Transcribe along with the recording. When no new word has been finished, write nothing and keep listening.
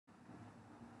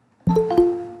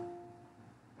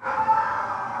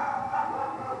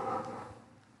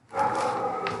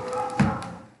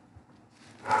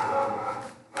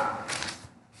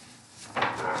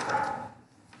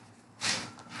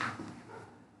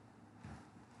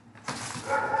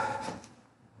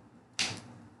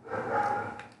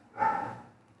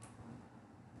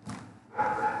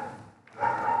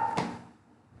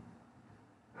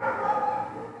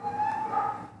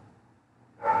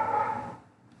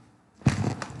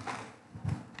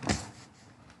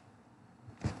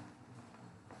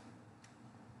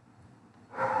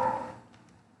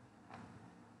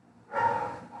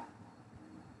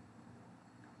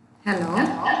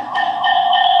Hello.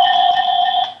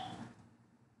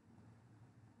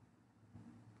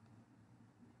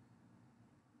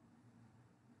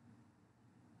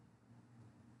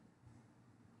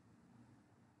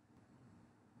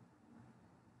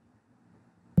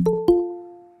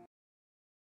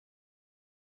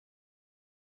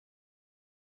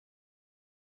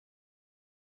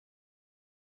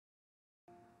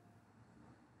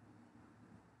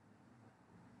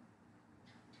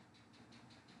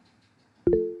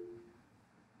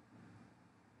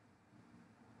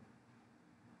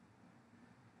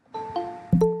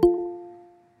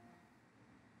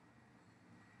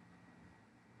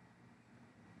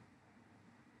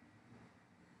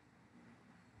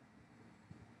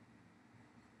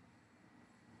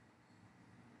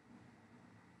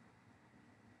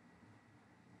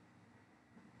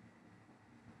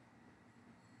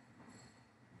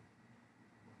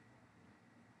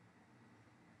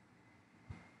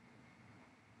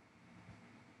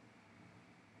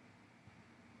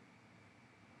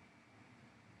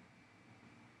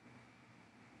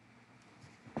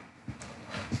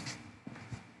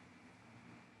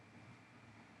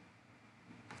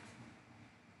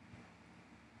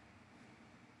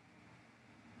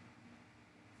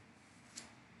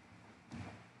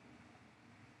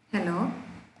 Hello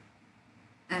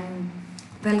and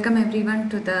welcome everyone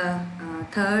to the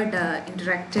third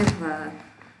interactive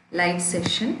live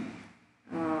session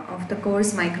of the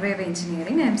course Microwave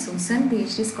Engineering. I am Susan,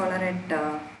 PhD scholar at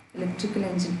Electrical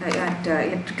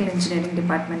Engineering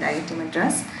Department, IIT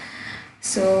Madras.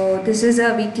 So this is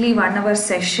a weekly 1-hour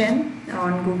session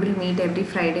on Google Meet every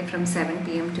Friday from 7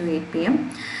 p.m. to 8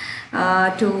 p.m.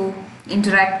 To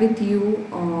interact with you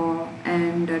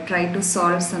and try to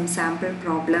solve some sample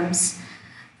problems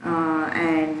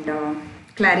and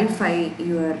clarify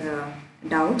your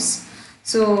doubts.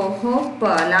 So hope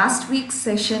last week's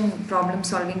session, problem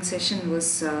solving session,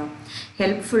 was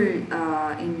helpful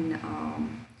in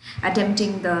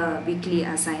attempting the weekly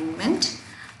assignment.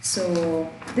 So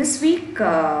this week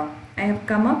I have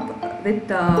come up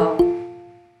with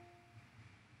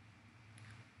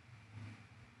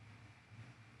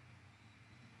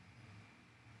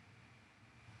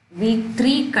week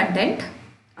 3 content.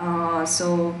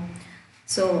 So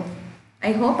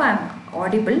I hope I'm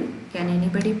audible. Can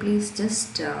anybody please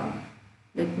just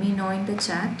let me know in the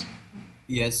chat?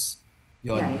 Yes,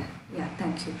 you're audible. Yeah,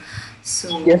 thank you.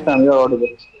 So Yes, ma'am, you're audible.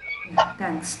 yeah,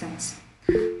 thanks.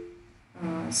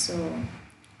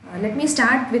 Let me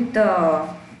start with the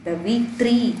week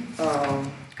 3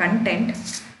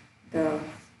 content.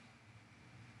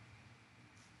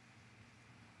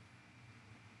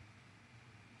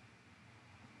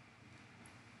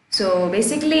 So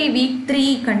basically week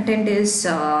 3 content is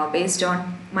based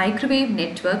on microwave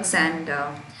networks and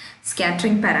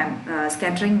scattering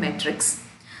metrics.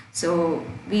 So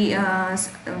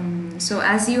so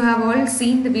as you have all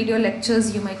seen the video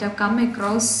lectures, you might have come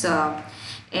across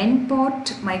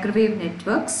N-port microwave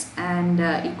networks and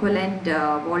equivalent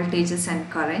voltages and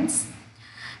currents,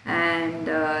 and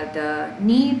the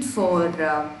need for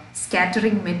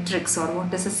scattering metrics, or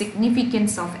what is the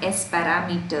significance of S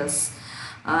parameters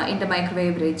in the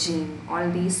microwave regime. All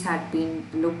these had been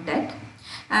looked at,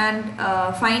 and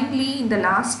finally in the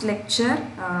last lecture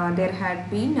there had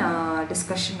been a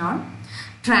discussion on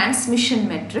transmission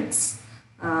metrics,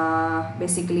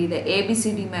 basically the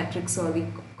ABCD matrix, or we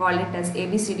call it as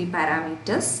ABCD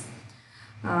parameters.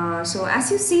 So as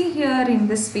you see here in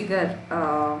this figure,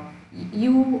 I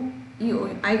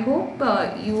hope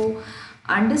you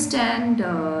understand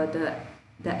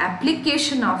the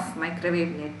application of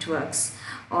microwave networks,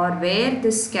 or where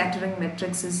this scattering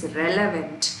matrix is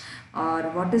relevant, or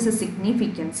what is the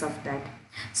significance of that.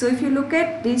 So if you look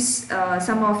at this,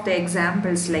 some of the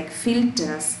examples like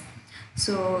filters.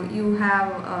 So you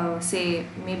have say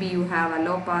maybe you have a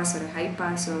low pass or a high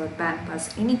pass or band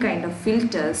pass, any kind of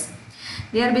filters.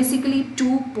 They are basically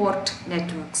 2-port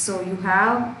networks. So you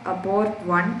have a port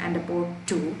 1 and a port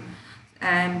 2,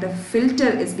 and the filter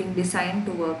is being designed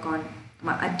to work on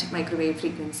at microwave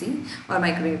frequency or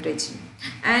microwave regime.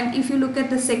 And if you look at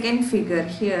the second figure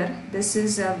here, this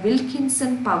is a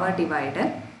Wilkinson power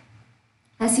divider.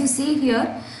 As you see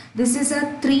here, this is a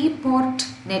 3-port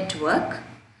network.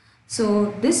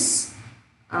 So this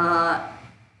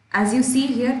as you see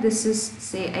here, this is,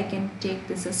 say I can take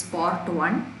this as port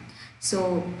 1.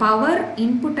 So power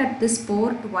input at this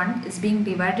port 1 is being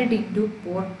divided into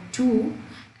port 2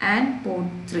 and port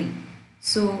 3.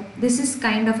 So this is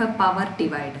kind of a power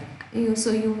divider.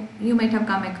 So you might have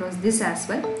come across this as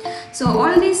well. So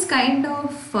all these kind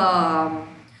of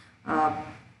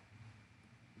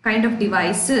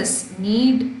devices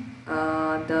need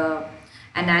the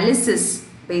analysis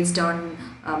based on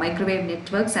microwave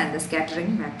networks and the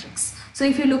scattering matrix. So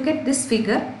if you look at this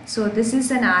figure, so this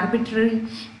is an arbitrary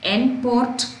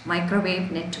n-port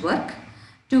microwave network.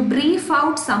 To brief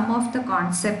out some of the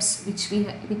concepts which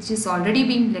is already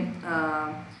being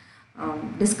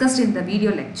discussed in the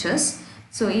video lectures.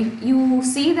 So if you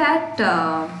see that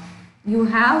you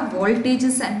have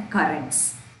voltages and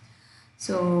currents.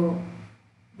 So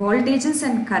voltages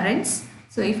and currents.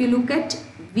 So if you look at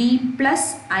V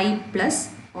plus I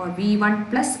plus or V1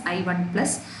 plus I1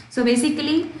 plus. So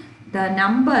basically the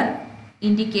number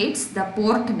indicates the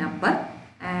port number,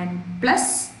 and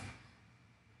plus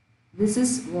this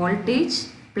is voltage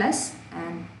plus,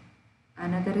 and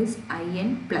another is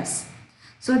IN plus.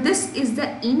 So this is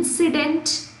the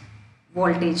incident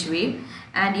voltage wave,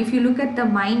 and if you look at the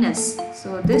minus,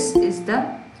 so this is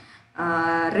the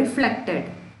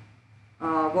reflected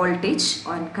voltage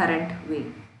on current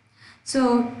wave.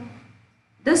 So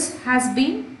this has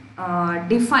been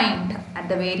defined at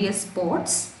the various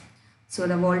ports, so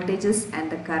the voltages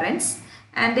and the currents,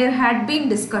 and there had been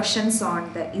discussions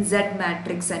on the Z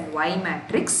matrix and Y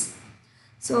matrix.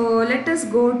 So let us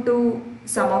go to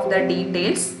some of the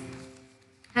details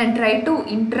and try to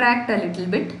interact a little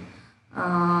bit.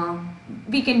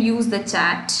 We can use the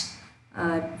chat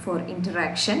for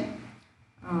interaction.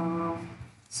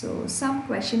 So some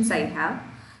questions I have.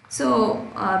 So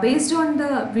based on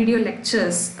the video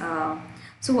lectures,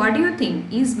 so what do you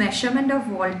think? Is measurement of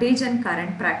voltage and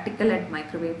current practical at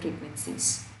microwave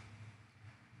frequencies?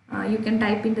 You can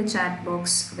type in the chat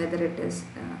box whether it is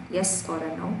yes or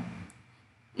a no.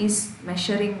 Is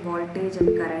measuring voltage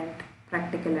and current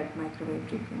practical at microwave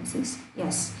frequencies?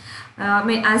 Yes.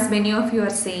 As many of you are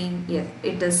saying, yes,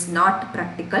 it is not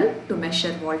practical to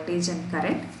measure voltage and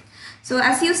current. So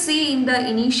as you see in the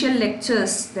initial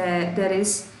lectures, there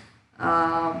is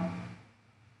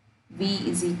V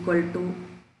is equal to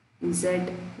Z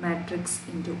matrix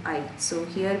into I. So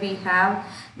here we have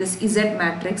this Z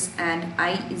matrix and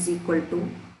I is equal to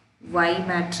Y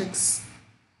matrix.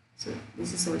 So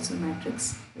this is also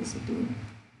matrix, basically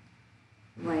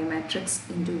Y matrix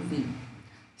into V.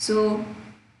 So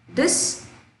this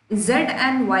Z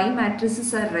and Y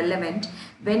matrices are relevant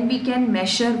when we can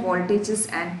measure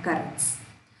voltages and currents.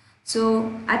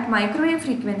 So at microwave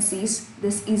frequencies,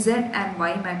 this Z and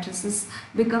Y matrices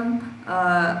become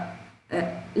a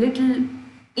little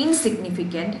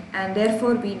insignificant, and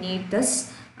therefore we need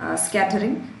this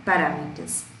scattering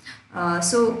parameters.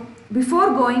 So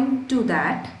before going to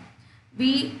that,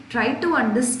 we try to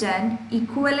understand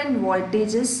equivalent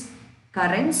voltages,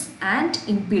 currents and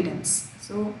impedance.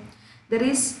 So there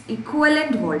is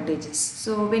equivalent voltages.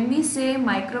 So when we say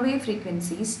microwave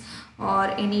frequencies or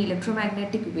any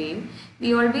electromagnetic wave,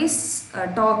 we always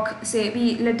let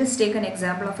us take an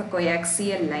example of a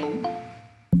coaxial line.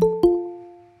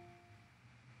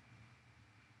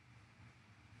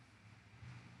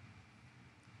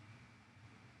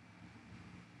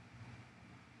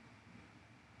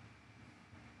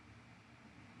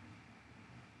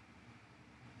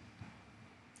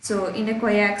 So in a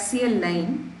coaxial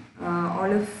line,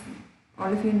 all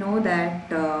of you know that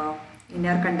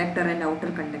inner conductor and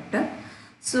outer conductor.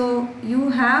 So you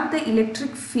have the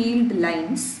electric field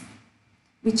lines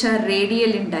which are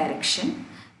radial in direction,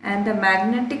 and the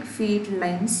magnetic field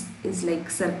lines is like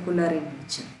circular in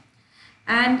nature.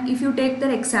 And if you take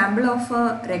the example of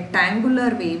a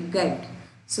rectangular waveguide,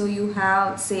 so you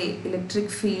have, say, electric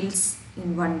fields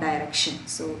in one direction.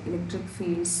 So electric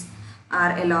fields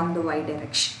are along the y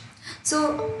direction.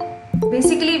 So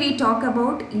basically we talk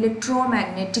about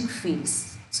electromagnetic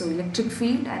fields. So electric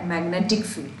field and magnetic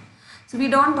field. So we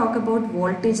don't talk about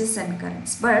voltages and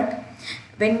currents. But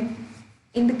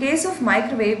in the case of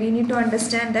microwave, we need to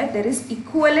understand that there is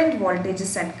equivalent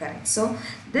voltages and currents. So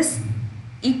this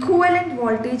equivalent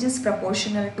voltage is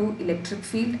proportional to electric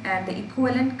field, and the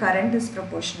equivalent current is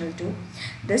proportional to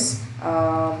this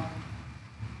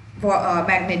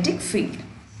magnetic field.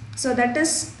 So that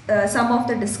is some of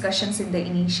the discussions in the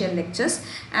initial lectures.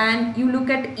 And you look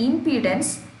at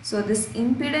impedance. So this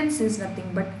impedance is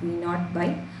nothing but V0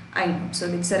 by I0. So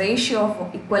it's a ratio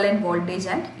of equivalent voltage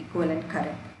and equivalent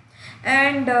current.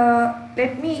 And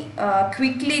let me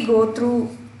quickly go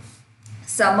through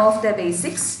some of the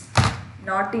basics,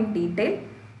 not in detail.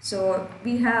 So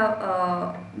we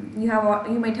have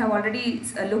you might have already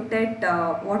looked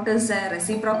at what is a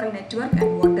reciprocal network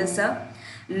and what is a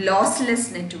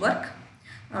lossless network.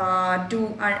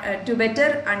 To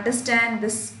better understand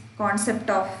this concept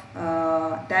of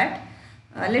that,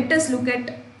 let us look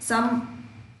at some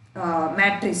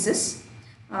matrices.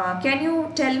 Can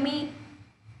you tell me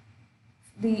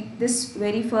this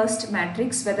very first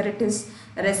matrix, whether it is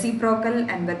reciprocal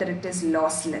and whether it is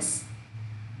lossless.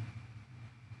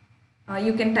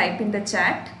 You can type in the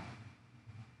chat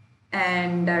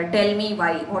and tell me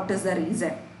why, what is the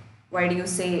reason. Why do you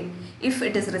say if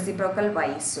it is reciprocal,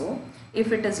 why so?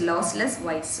 If it is lossless,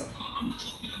 why so?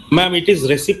 Ma'am, it is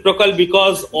reciprocal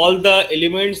because all the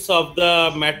elements of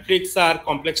the matrix are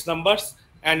complex numbers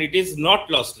and it is not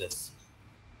lossless.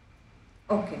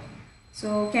 Okay.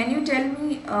 So can you tell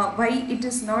me why it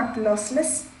is not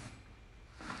lossless?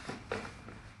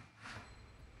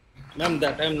 Ma'am,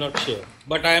 that I am not sure.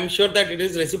 But I am sure that it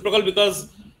is reciprocal because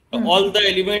all the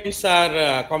elements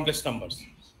are complex numbers.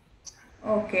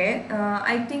 Okay,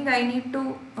 I think I need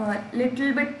to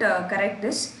little bit correct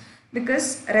this,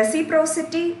 because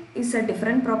reciprocity is a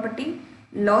different property,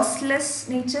 lossless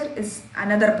nature is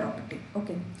another property.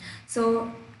 Okay,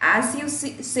 so as you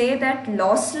say that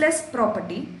lossless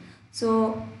property,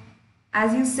 so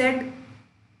as you said,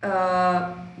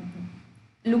 uh,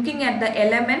 looking at the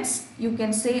elements, you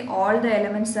can say all the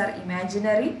elements are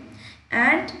imaginary,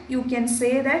 and you can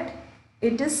say that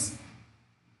it is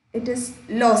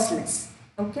lossless.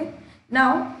 Okay,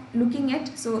 now looking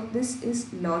at, so this is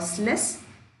lossless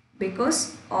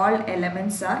because all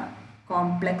elements are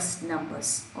complex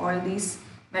numbers, all these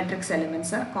matrix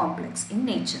elements are complex in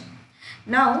nature.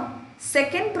 Now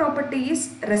second property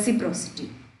is reciprocity.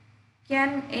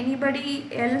 Can anybody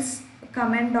else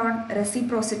comment on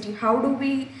reciprocity? How do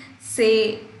we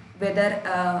say whether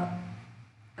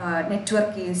a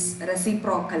network is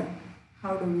reciprocal?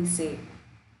 How do we say?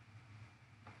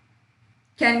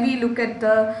 Can we look at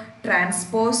the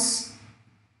transpose?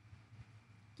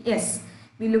 Yes,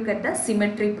 we look at the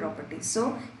symmetry property.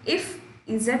 So if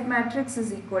Z matrix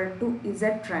is equal to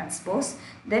Z transpose,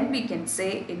 then we can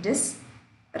say it is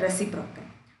reciprocal.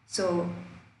 So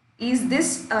is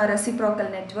this a reciprocal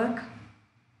network?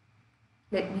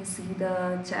 Let me see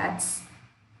the chats.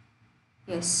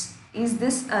 Yes, is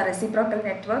this a reciprocal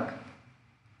network?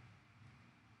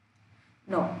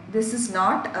 No, this is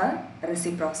not a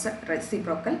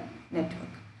reciprocal network,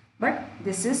 but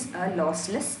this is a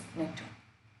lossless network.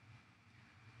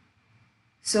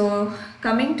 So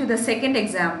coming to the second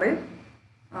example,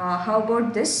 how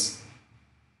about this?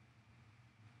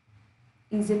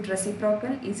 Is it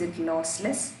reciprocal? Is it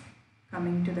lossless?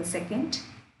 Coming to the second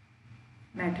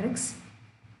matrix.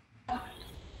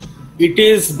 It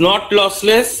is not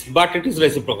lossless, but it is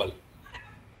reciprocal.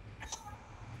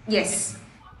 Yes,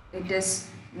 it is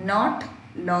not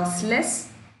lossless,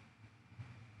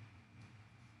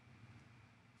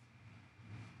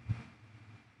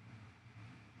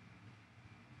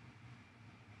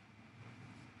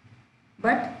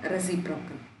 but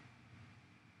reciprocal.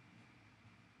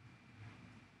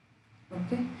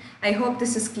 Okay, I hope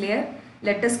this is clear.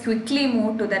 Let us quickly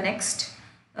move to the next.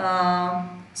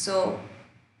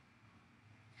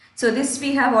 So this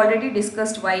we have already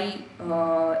discussed why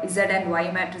Z and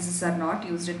Y matrices are not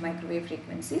used at microwave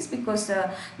frequencies, because the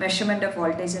measurement of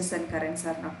voltages and currents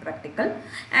are not practical,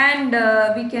 and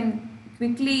we can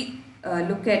quickly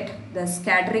look at the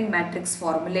scattering matrix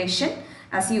formulation.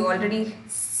 As you already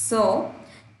saw,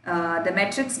 the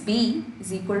matrix B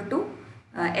is equal to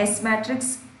S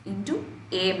matrix into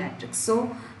A matrix.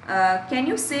 So can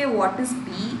you say what is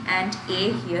B and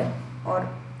A here, or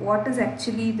what is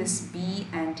actually this B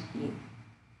and A?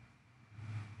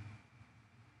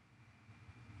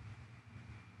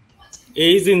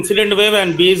 A is incident wave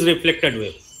and B is reflected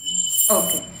wave.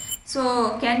 Okay,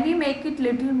 so can we make it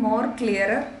little more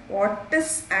clearer? What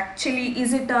is actually,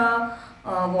 is it a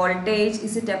voltage,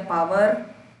 is it a power?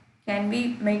 Can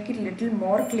we make it little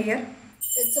more clear?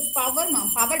 It's a power, ma'am.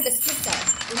 Power descriptor.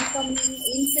 Incoming,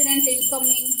 incident,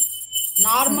 incoming,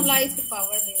 normalized power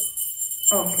wave.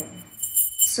 Okay.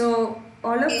 So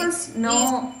all of us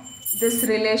know this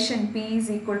relation P is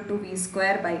equal to V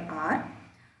square by R.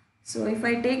 So if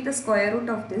I take the square root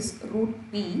of this root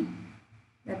P,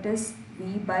 that is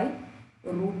V by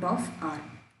root of R.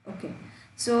 Okay.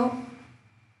 So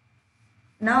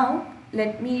now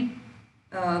let me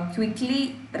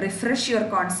quickly refresh your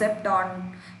concept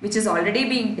on which is already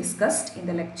being discussed in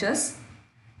the lectures.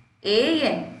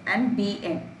 AN and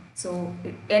BN. So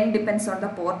N depends on the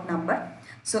port number.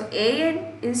 So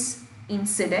AN is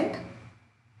incident.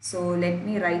 So let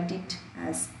me write it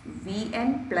as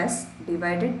Vn plus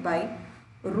divided by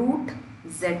root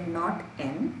Z0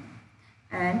 N,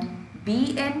 and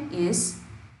Bn is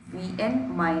Vn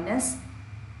minus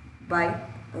by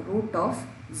root of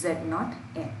Z0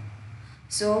 N.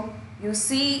 So you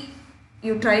see,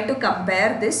 you try to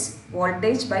compare this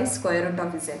voltage by square root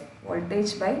of Z,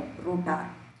 voltage by root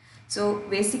R. So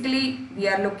basically we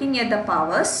are looking at the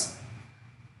powers.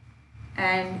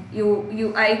 and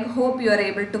I hope you are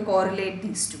able to correlate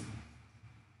these two.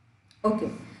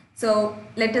 Okay, so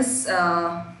let us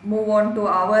move on to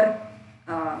our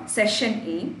session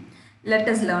A. Let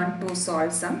us learn to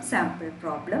solve some sample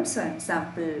problems and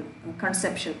sample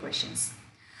conceptual questions.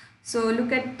 So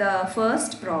look at the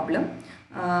first problem.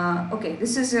 Okay,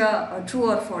 this is a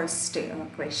true or false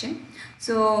question.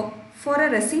 So for a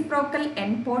reciprocal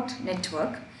n-port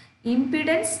network,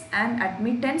 impedance and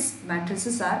admittance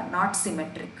matrices are not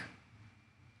symmetric.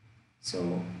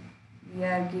 So we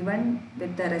are given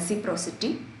with the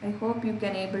reciprocity. I hope you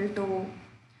can able to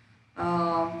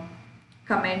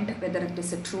comment whether it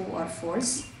is a true or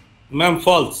false. Ma'am,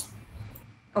 false.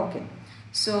 Okay.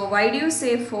 So why do you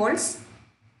say false?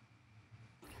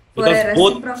 For Because a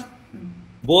reciprocal...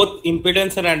 both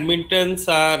impedance and admittance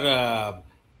are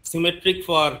symmetric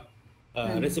for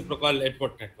reciprocal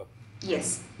n-port network.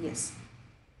 Yes, yes.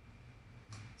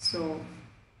 So,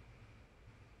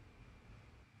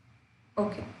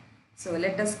 okay. So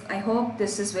let us, I hope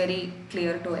this is very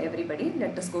clear to everybody.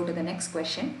 Let us go to the next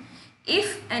question.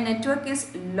 If a network is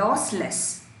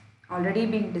lossless, already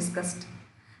been discussed,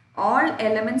 all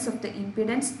elements of the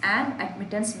impedance and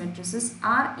admittance matrices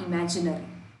are imaginary.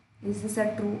 Is this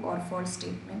a true or false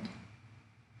statement?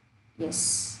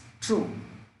 Yes, true.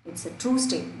 It's a true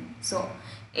statement. So,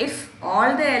 if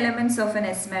all the elements of an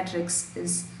S matrix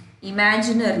is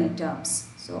imaginary terms,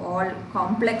 so all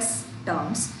complex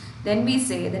terms, then we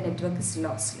say the network is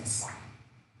lossless.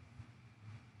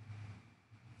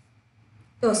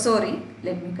 Oh, sorry,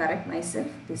 let me correct myself.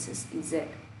 This is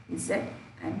Z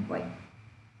and Y.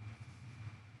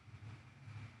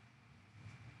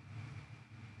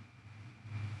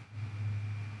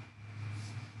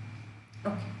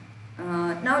 Okay.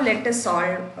 Now let us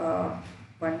solve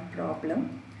one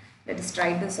problem. Let us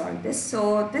try to solve this.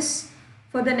 So this,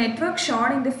 for the network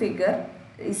shown in the figure,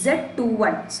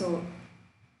 Z21. So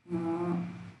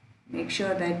make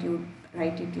sure that you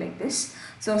write it like this.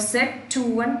 So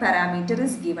Z21 parameter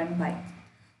is given by.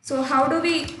 So how do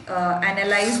we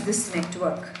analyze this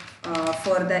network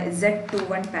for the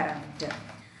Z21 parameter?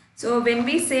 So when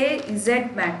we say Z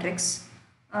matrix,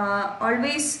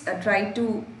 always try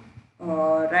to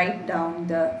write down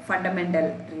the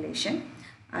fundamental relation.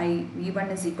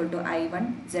 V1 is equal to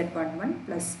I1 Z11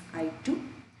 plus I2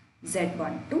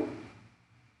 Z12,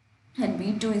 and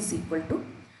V2 is equal to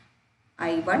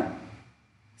I1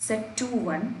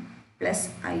 Z21 plus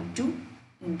I2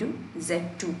 into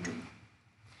Z22.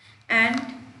 And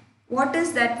what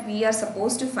is that we are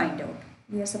supposed to find out?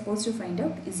 We are supposed to find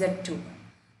out Z21.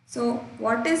 So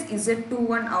what is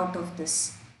Z21 out of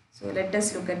this? So let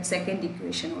us look at second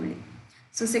equation only.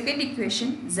 So second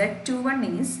equation,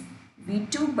 Z21 is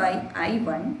V2 by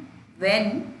I1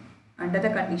 when under the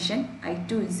condition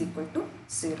I2 is equal to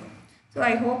 0. So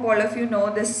I hope all of you know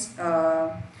this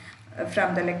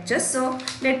from the lectures. So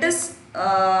let us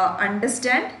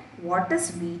understand what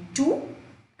is V2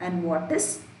 and what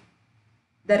is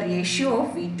the ratio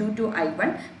of V2 to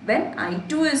I1 when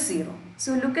I2 is 0.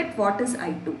 So look at what is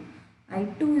I2.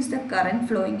 I2 is the current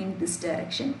flowing in this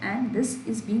direction, and this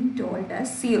is being told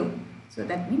as 0. So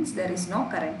that means there is no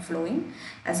current flowing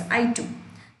as I2.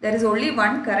 There is only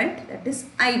one current, that is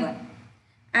I1.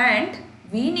 And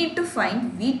we need to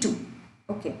find V2.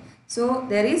 Okay. So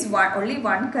there is only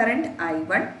one current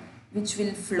I1 which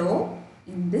will flow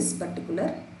in this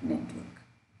particular network.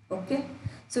 Okay.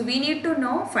 So we need to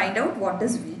find out what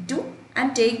is V2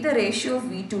 and take the ratio of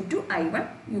V2 to I1.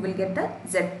 You will get the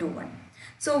Z21.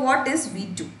 So what is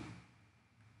V2?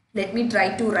 Let me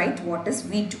try to write what is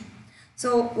V2.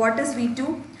 So what is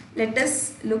V2? Let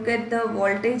us look at the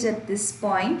voltage at this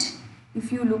point.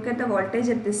 If you look at the voltage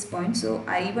at this point, so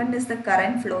I1 is the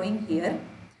current flowing here.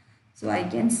 So I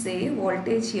can say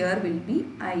voltage here will be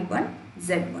I1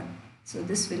 Z1. So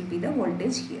this will be the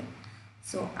voltage here.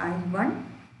 So I1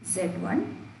 Z1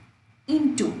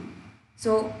 into.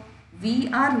 So we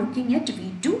are looking at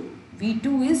V2.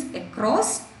 V2 is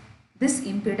across this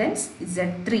impedance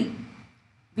Z3.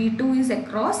 V2 is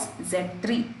across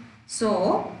Z3.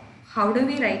 So how do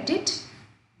we write it?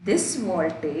 This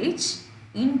voltage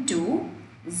into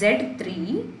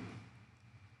Z3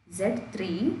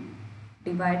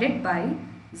 divided by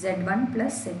Z1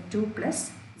 plus Z2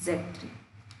 plus Z3.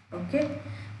 Okay.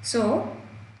 So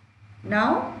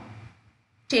now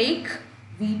take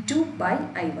V2 by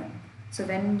I1. So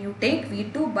when you take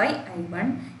V2 by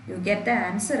I1, you get the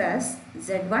answer as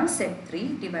Z1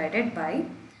 Z3 divided by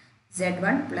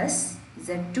Z1 plus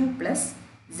Z2 plus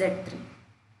Z3.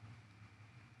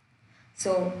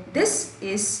 So this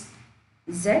is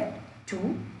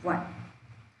Z21.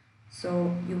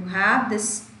 So you have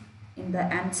this in the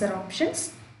answer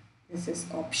options. This is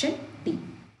option D.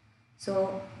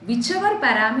 So whichever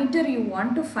parameter you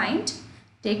want to find,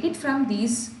 take it from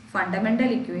these fundamental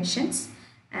equations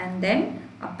and then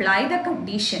apply the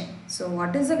condition. So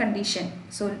what is the condition?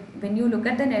 So when you look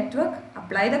at the network,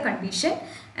 apply the condition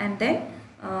and then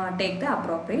take the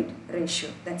appropriate ratio.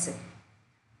 That's it.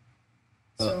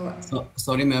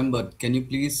 Sorry, ma'am, but can you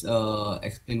please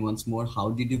explain once more how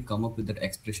did you come up with that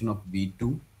expression of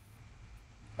V2?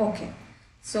 Okay,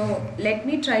 so let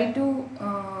me try to,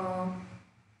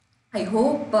 I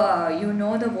hope you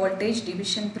know the voltage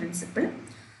division principle.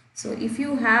 So if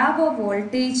you have a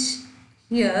voltage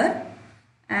here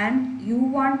and you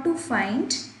want to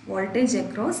find voltage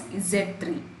across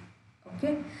Z3,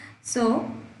 okay, so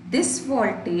this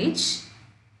voltage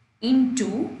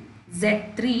into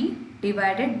Z3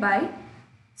 divided by,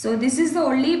 so this is the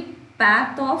only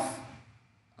path of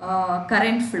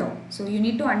current flow. So you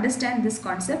need to understand this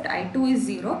concept. I2 is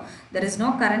 0. There is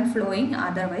no current flowing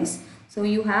otherwise. So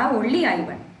you have only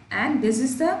I1 and this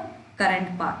is the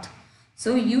current path.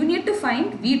 So you need to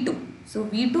find V2. So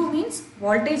V2 means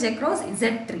voltage across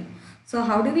Z3. So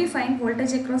how do we find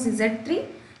voltage across Z3?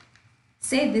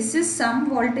 Say this is some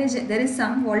voltage, there is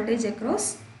some voltage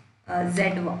across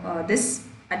this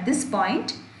at this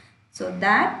point. So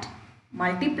that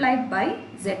multiplied by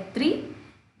Z3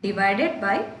 divided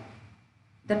by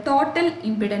the total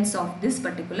impedance of this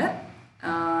particular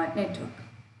network,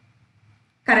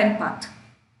 current path.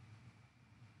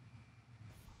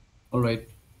 All right.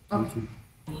 Thank Okay. you.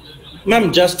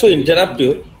 Ma'am, just to interrupt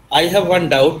you, I have one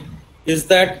doubt. Is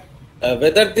that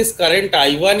whether this current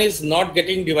I1 is not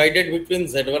getting divided between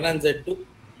Z1 and Z2?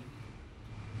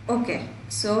 Okay,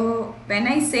 so when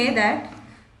I say that,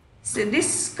 so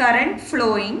this current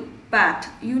flowing path,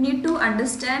 you need to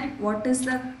understand what is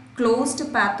the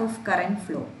closed path of current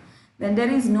flow. When there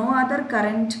is no other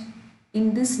current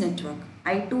in this network,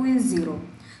 I2 is 0.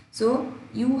 So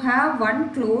you have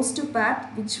one closed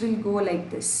path which will go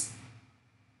like this,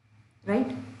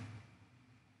 right?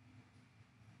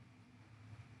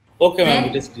 Okay, ma'am, Then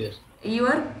it is clear.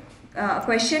 your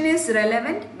question is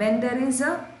relevant when there is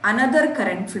another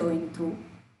current flowing through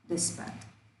this path.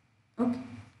 Okay.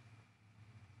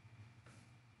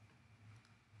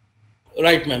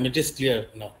 Right, ma'am, it is clear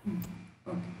now.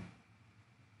 Okay.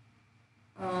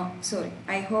 Sorry,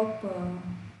 I hope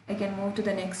I can move to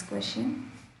the next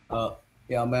question.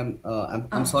 Yeah, ma'am.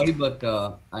 I'm sorry, but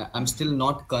I'm still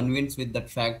not convinced with that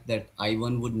fact that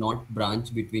I1 would not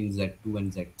branch between Z2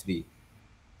 and Z3.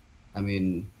 I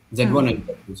mean, Z1 and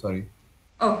Z2, sorry.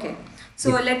 Okay,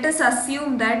 so If, let us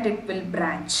assume that it will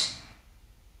branch.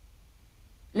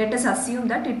 Let us assume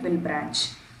that it will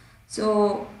branch.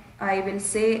 So I will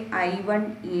say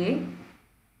I1A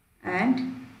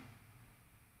and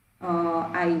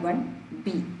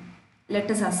I1B.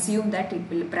 Let us assume that it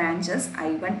will branch as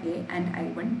I1A and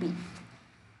I1B.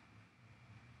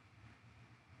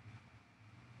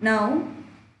 Now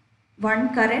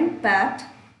one current path,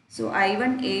 so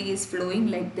I1A is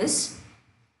flowing like this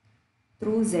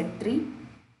through Z3,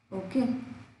 okay,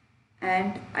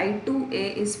 and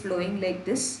I2A is flowing like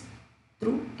this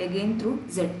through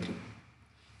Z3.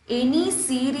 Any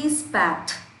series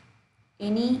path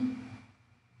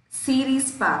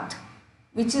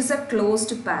which is a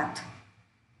closed path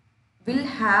will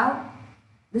have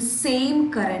the same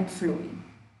current flowing.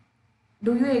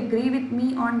 Do you agree with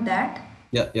me on that?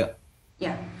 yeah.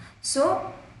 Yeah.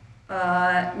 So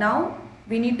now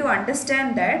we need to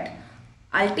understand that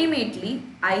ultimately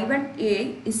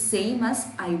I1A is same as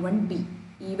I1B,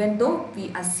 even though we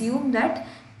assume that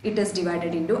it is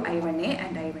divided into I1A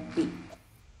and I1B.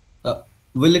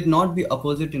 Will it not be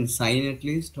opposite in sign at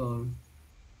least, or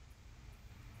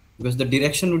because the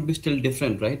direction would be still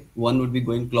different, right? One would be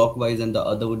going clockwise and the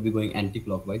other would be going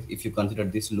anti-clockwise if you consider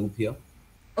this loop here.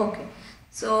 Okay,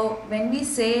 so when we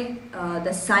say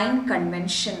the sign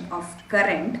convention of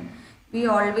current, we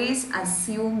always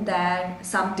assume that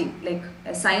something like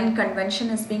a sign convention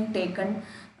is being taken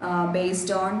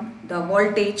based on the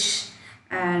voltage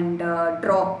and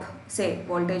drop, say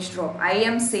voltage drop. I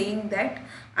am saying that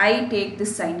I take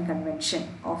this sign convention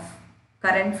of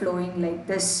current flowing like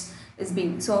this is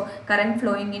being, so current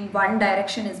flowing in one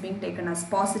direction is being taken as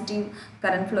positive,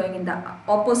 current flowing in the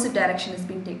opposite direction is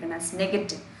being taken as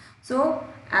negative. So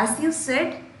as you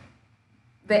said,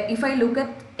 if I look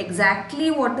at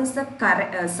exactly what is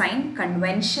the sign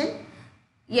convention,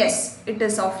 yes, it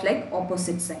is of like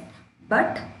opposite sign,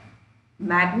 but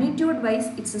magnitude wise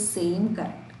it's the same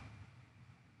current.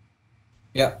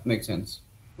 Yeah, makes sense.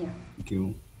 Yeah. Thank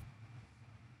you.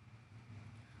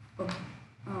 Okay.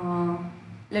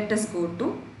 Let us go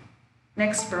to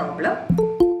next problem.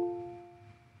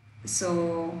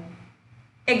 So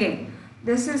Again,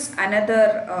 this is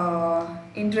another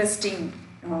interesting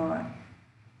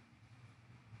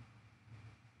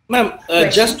Ma'am,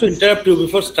 just question. to interrupt you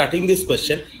before starting this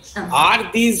question, Uh,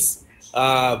 are these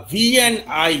V and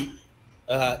I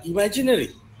imaginary?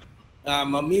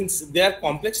 Means they are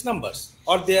complex numbers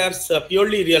or they are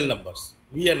purely real numbers?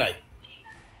 V and I,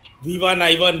 V1,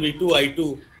 I1, V2,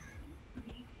 I2.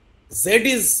 Z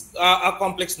is a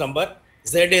complex number.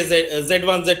 Z is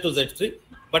Z1, Z2, Z3.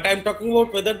 But I'm talking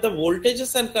about whether the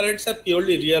voltages and currents are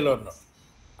purely real or not.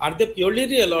 Are they purely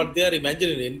real or they are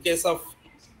imaginary in case of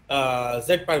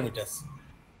Z parameters?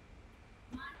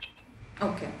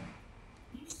 okay.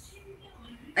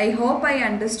 I hope I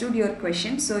understood your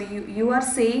question. So you are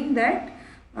saying that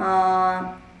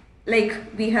like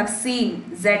we have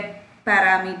seen Z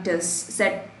parameters,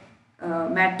 Z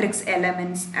matrix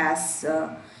elements as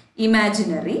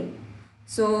imaginary.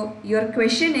 So your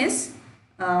question is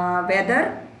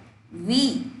whether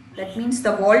V, that means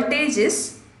the voltage,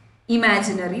 is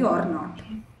imaginary or not.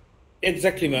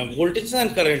 Exactly, ma'am. Voltages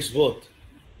and currents both.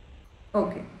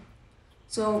 Okay.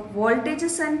 So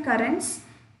voltages and currents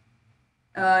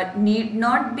need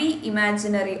not be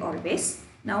imaginary always.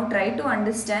 Now try to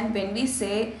understand when we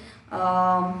say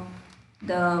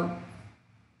the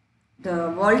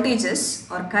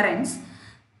voltages or currents.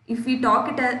 If we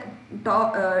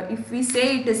if we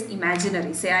say it is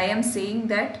imaginary, say I am saying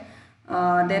that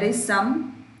there is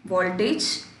some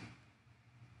voltage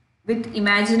with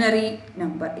imaginary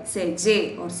number, say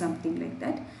J or something like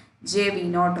that,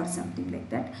 JV0 or something like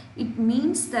that. It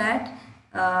means that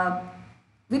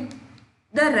with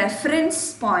the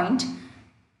reference point,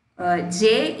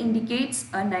 J indicates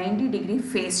a 90-degree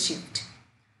phase shift.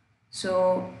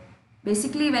 So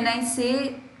basically when I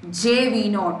say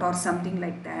JV0 or something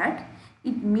like that,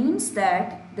 it means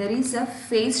that there is a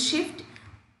phase shift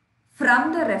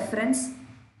from the reference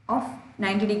of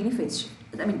 90-degree phase shift.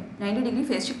 I mean 90-degree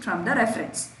phase shift from the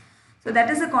reference. So that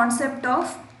is the concept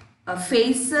of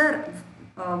phasor,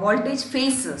 voltage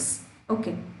phasors.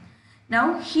 Okay.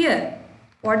 Now here,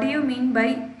 what do you mean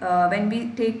by when we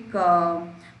take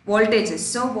voltages?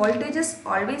 So voltages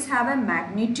always have a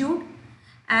magnitude,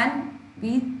 and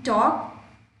we talk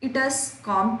it as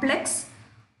complex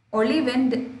only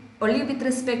when only with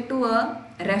respect to a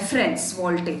reference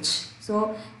voltage.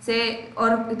 So say,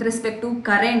 or with respect to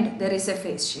current there is a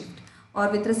phase shift, or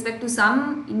with respect to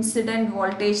some incident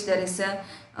voltage there is a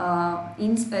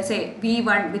say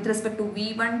V1, with respect to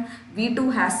V1,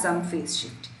 V2 has some phase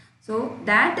shift. So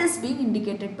that is being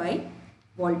indicated by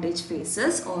voltage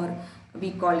phases, or we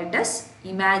call it as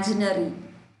imaginary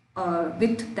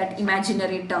with that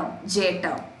imaginary term, J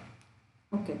term.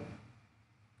 Okay.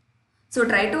 So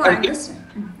try to Thank you.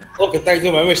 understand. Okay, thank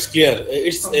you, ma'am. It's clear.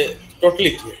 It's Okay.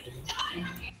 totally clear.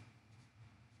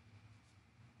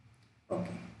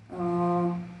 Okay.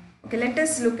 Okay, let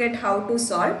us look at how to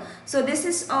solve. So this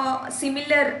is a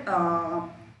similar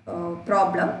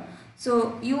problem.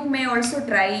 So you may also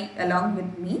try along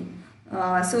with me.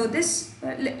 So this,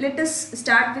 let us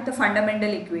start with the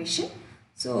fundamental equation.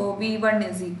 So V1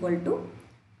 is equal to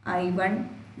I1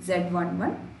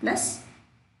 Z11 plus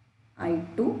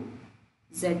I2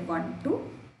 Z12,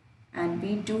 and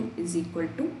V2 is equal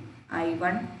to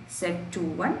I1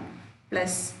 Z21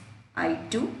 plus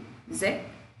I2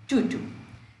 Z22,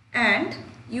 and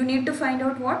you need to find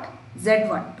out what?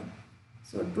 Z12.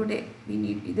 So today we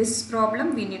need this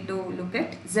problem, we need to look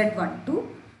at Z12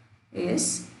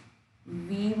 is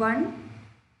V1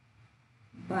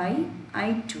 by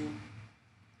I2.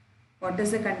 What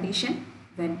is the condition?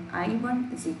 When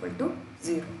I1 is equal to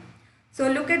 0.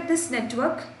 So look at this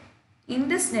network. In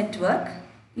this network,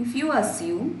 if you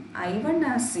assume I1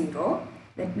 as 0,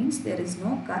 that means there is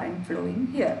no current flowing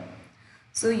here.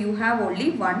 So you have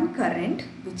only one current,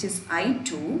 which is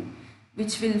I2,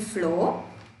 which will flow.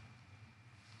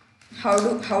 How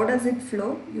does it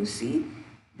flow? You see,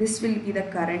 this will be the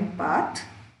current path.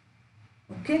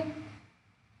 Okay.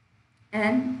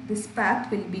 And this path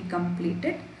will be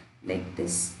completed like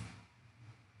this.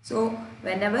 So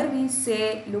whenever we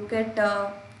say look at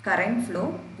current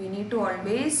flow, we need to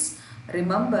always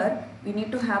remember we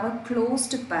need to have a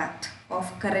closed path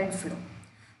of current flow.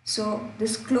 So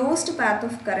this closed path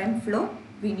of current flow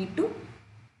we need to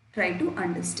try to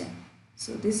understand.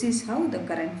 So this is how the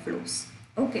current flows.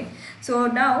 Okay. So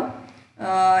now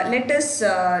let us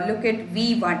look at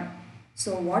V1.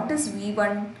 So what is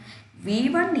V1?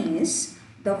 V1 is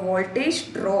the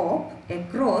voltage drop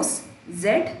across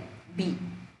ZB.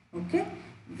 Okay.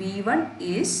 V1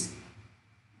 is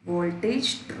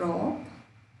voltage drop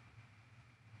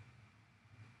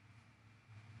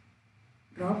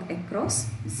across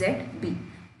ZB.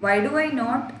 Why do I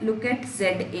not look at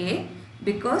ZA?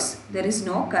 Because there is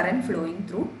no current flowing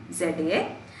through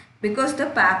ZA, because the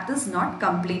path is not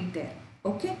complete there.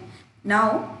 Okay.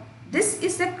 Now this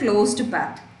is a closed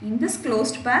path. In this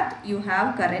closed path you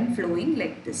have current flowing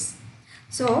like this.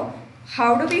 So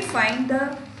how do we find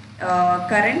the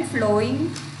current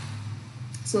flowing?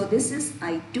 So this is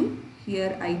I2.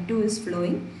 Here I2 is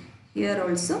flowing. Here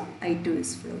also I2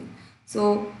 is flowing.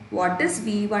 So what is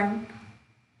V1?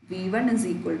 V1 is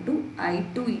equal to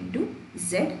I2 into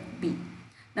ZB.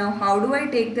 Now how do I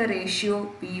take the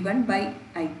ratio V1 by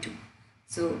I2?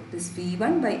 So this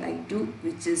V1 by I2,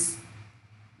 which is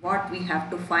what we have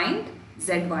to find,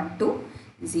 Z12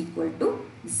 is equal to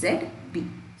ZB.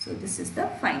 So this is the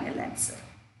final answer.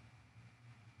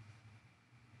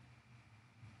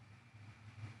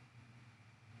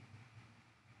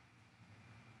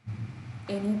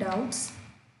 Any doubts?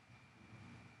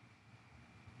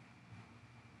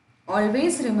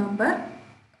 Always remember,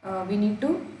 we need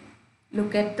to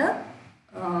look at the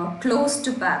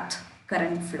closed path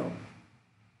current flow.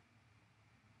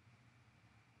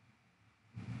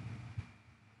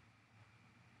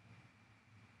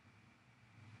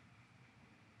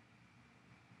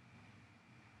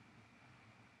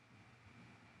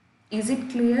 Is it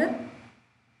clear?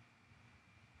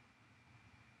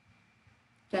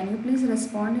 Can you please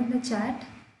respond in the chat?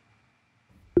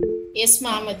 Yes,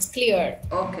 ma'am, it's clear.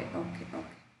 Okay.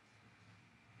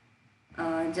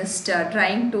 Just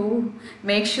trying to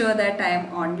make sure that I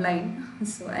am online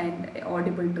so and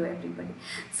audible to everybody.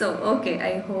 So okay,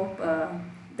 I hope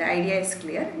the idea is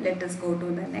clear. Let us go to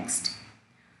the next.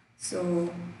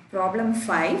 So problem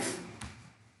 5.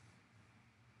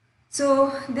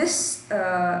 So this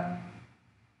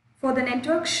for the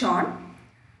network shown,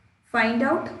 find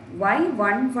out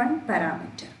Y11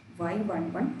 parameter.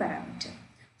 Y11 parameter.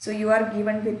 So you are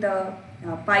given with a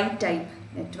pi type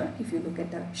network. If you look at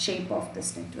the shape of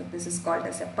this network, this is called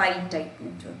as a pi type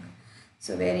network.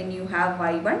 So wherein you have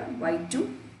Y1,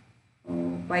 Y2,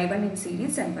 Y1 in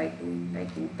series and Y2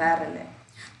 in parallel.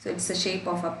 So it's a shape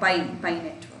of a pi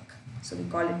network. So we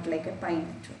call it like a pi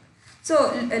network.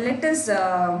 So let us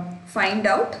find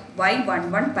out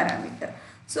Y11 parameter.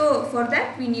 So for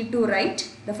that we need to write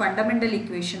the fundamental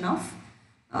equation of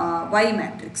Y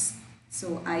matrix.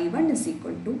 So I1 is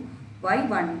equal to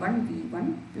Y11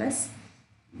 V1 plus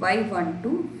Y12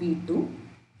 V2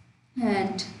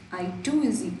 and I2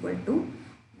 is equal to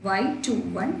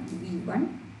Y21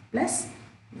 V1 plus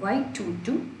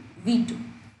Y22 V2.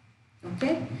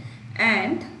 Okay.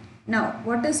 And now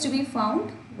what is to be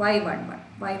found? Y11.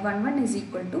 Y11 is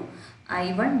equal to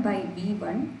I1 by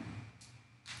V1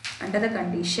 under the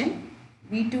condition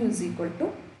V2 is equal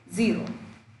to 0.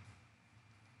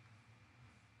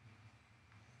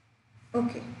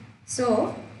 Okay,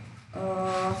 so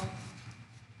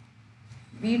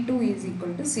V2 is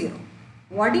equal to 0.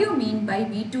 What do you mean by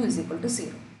V2 is equal to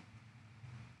 0?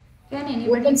 Can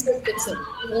anybody? Open circuit, sir.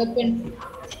 Open.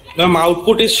 Ma'am,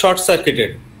 output is short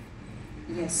circuited.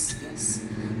 Yes.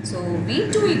 So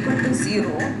V2 equal to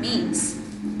 0 means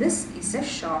this is a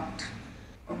short.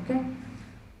 Okay,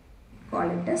 call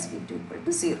it as V2 equal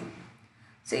to 0.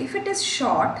 So if it is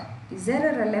short, is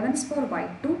there a relevance for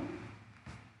Y2?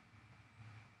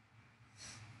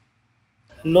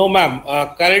 No, ma'am.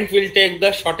 Current will take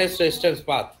the shortest resistance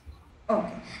path.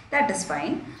 Okay, that is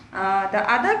fine.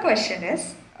 The other question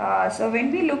is, so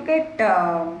when we look at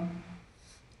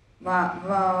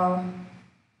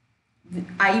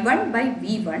I1 by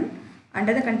V1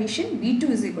 under the condition V2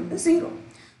 is equal to 0.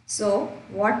 So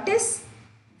what is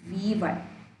V1?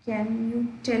 Can you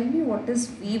tell me what is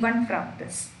V1 from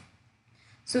this?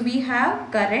 So we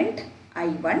have current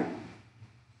I1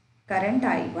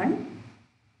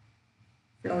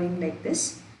 flowing like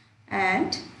this,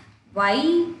 and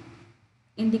Y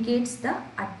indicates the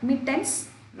admittance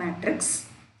matrix.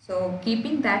 So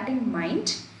keeping that in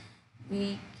mind,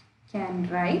 we can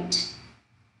write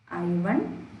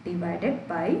I1 divided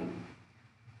by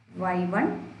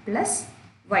Y1 plus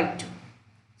Y2.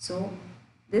 So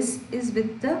this is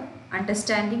with the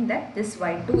understanding that this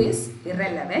Y2 is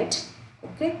irrelevant.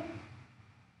 Okay.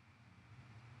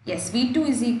 Yes, V2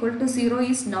 is equal to 0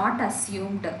 is not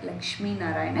assumed, Lakshmi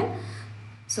Narayanan.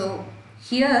 So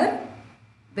here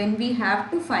when we have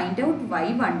to find out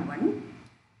Y11,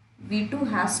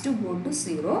 V2 has to go to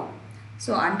 0.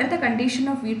 So under the condition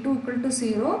of V2 equal to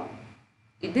 0,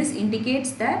 this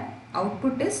indicates that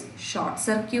output is short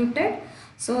circuited.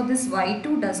 So this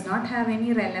Y2 does not have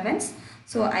any relevance.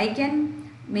 So I can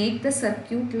make the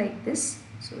circuit like this.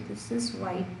 So this is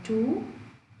Y2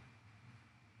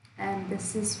 and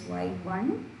this is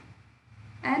Y1,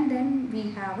 and then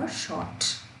we have a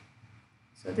short.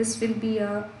 So this will be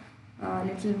a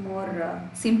little more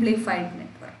simplified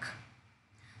network.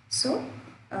 So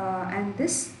and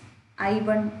this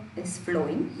I1 is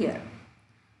flowing here.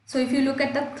 So if you look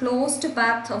at the closed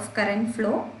path of current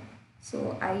flow,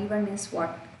 so I1 is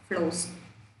what flows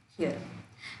here.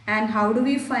 And how do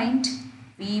we find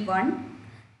V1?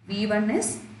 V1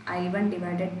 is I1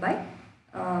 divided by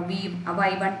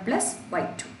Y1 plus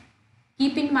Y2.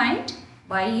 Keep in mind,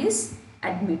 Y is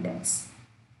admittance.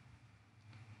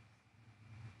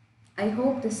 I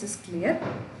hope this is clear.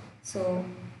 So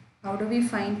how do we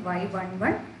find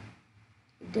Y11?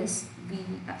 It is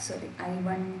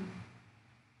I1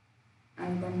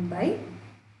 by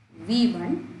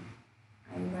V1,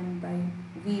 I1 by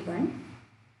V1,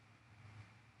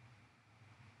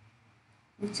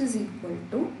 which is equal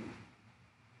to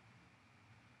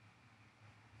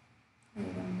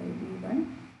I1 by V1,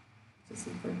 which is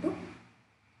equal to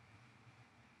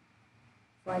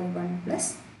Y1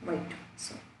 plus Y2.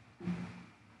 So,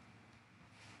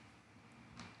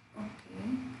 okay,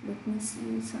 let me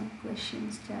see some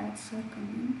questions, chats are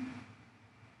coming.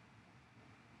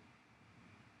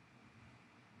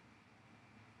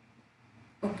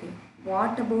 Okay,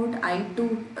 what about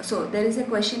I2? So there is a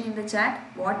question in the chat.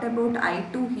 What about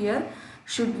I2 here?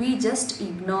 Should we just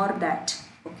ignore that?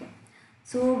 Okay.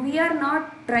 So we are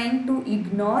not trying to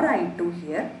ignore I2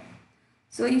 here.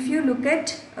 So if you look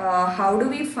at how do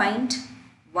we find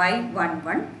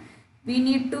Y11, we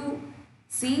need to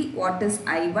see what is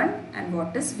I1 and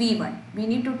what is V1. We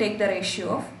need to take the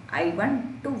ratio of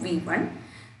I1 to V1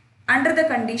 under the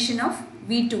condition of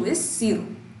V2 is 0.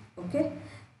 Okay.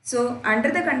 So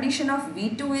under the condition of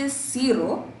V2 is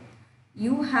 0,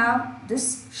 you have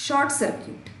this short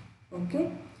circuit,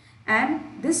 okay, and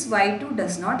this Y2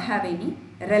 does not have any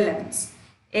relevance.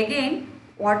 Again,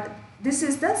 this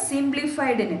is the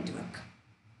simplified network.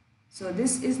 So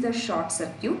this is the short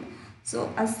circuit.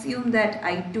 So assume that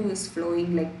I2 is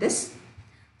flowing like this.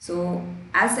 So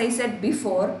as I said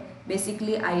before,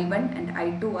 basically I1 and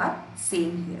I2 are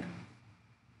same here.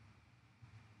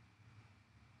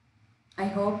 I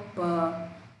hope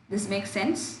this makes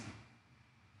sense.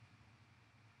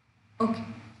 Okay.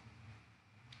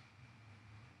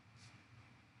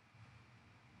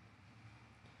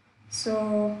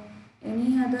 So,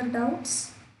 any other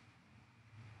doubts?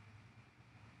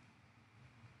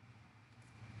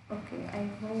 Okay, I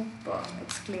hope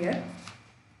it's clear.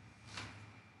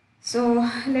 So,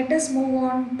 let us move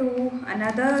on to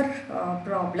another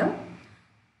problem.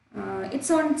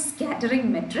 It's on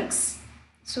scattering matrix.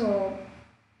 So,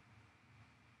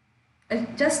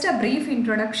 just a brief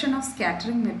introduction of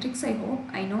scattering matrix. I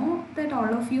know that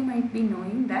all of you might be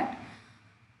knowing that.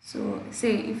 So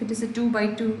say if it is a 2 by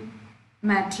 2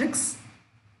 matrix,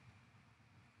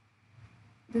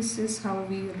 this is how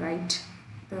we write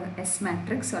the S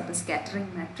matrix or the scattering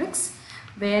matrix,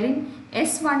 wherein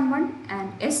S11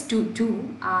 and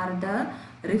S22 are the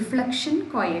reflection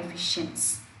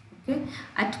coefficients, okay,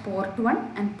 at port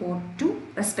 1 and port 2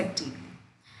 respectively.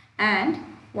 And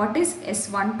what is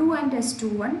S12 and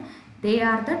S21? They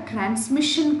are the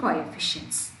transmission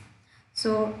coefficients.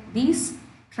 So these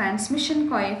transmission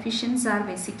coefficients are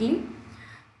basically,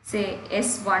 say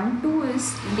S12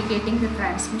 is indicating the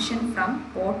transmission from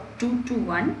port 2 to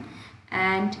 1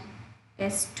 and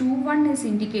S21 is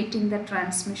indicating the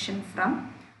transmission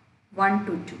from 1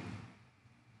 to 2.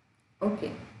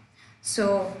 Okay,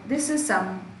 so this is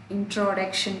some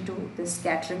introduction to the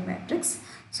scattering matrix.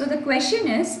 So the question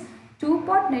is,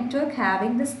 two-port network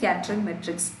having the scattering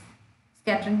matrix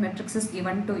is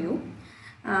given to you.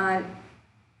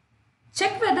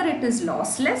 Check whether it is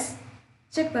lossless,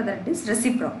 check whether it is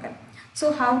reciprocal.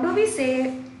 So how do we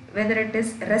say whether it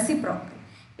is reciprocal?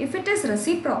 If it is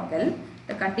reciprocal,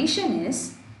 the condition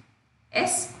is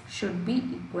S should be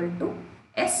equal to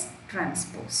S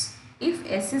transpose. If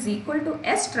S is equal to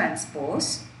S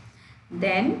transpose,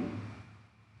 then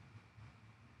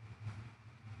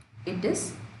it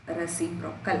is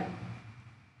reciprocal.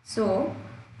 So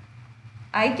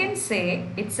I can say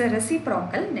it's a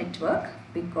reciprocal network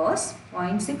because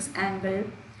 0.6 angle.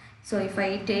 So if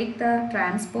I take the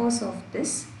transpose of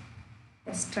this,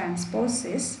 S transpose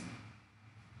is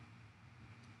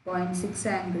 0.6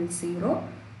 angle 0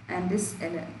 and this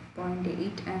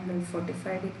 0.8 angle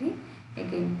 45 degree,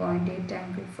 again 0.8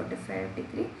 angle 45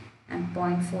 degree and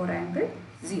 0.4 angle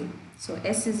 0. So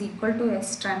S is equal to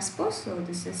S transpose. So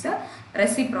this is a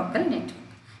reciprocal network.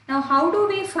 Now how do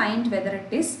we find whether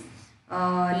it is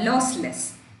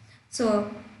lossless? So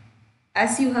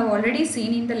as you have already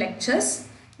seen in the lectures,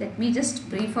 let me just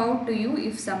brief out to you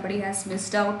if somebody has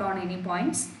missed out on any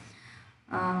points.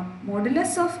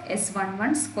 Modulus of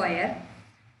S11 square.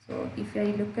 So if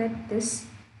I look at this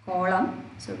column,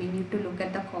 so we need to look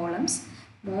at the columns.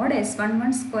 Mod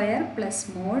S11 square plus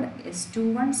mod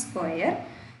S21 square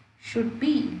should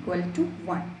be equal to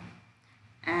 1.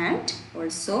 And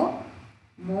also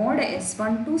mod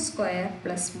S12 square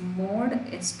plus mod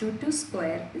S22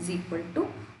 square is equal to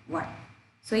 1.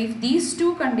 So if these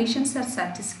two conditions are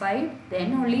satisfied,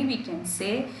 then only we can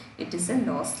say it is a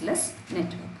lossless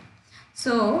network.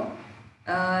 So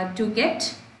to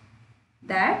get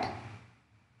that,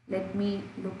 let me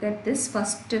look at this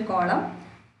first column.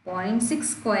 0.6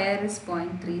 square is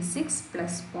 0.36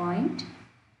 plus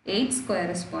 0.8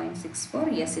 square is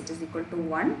 0.64. Yes, it is equal to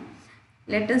 1.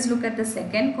 Let us look at the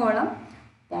second column.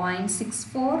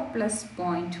 0.64 plus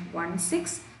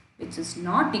 0.16, which is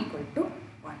not equal to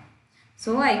 1.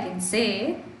 So I can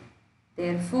say,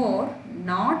 therefore,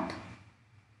 not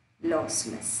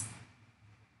lossless.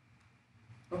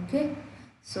 Okay.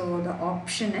 So the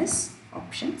option is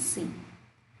option C.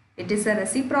 It is a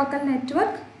reciprocal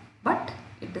network, but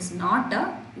it is not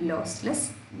a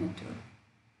lossless network.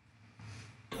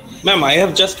 Ma'am, I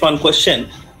have just one question.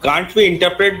 Can't we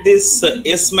interpret this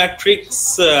S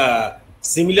matrix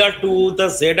similar to the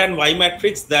Z and Y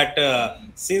matrix, that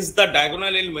since the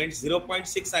diagonal elements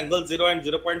 0.6 angle 0 and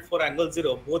 0.4 angle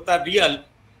 0 both are real,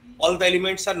 all the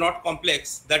elements are not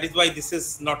complex, that is why this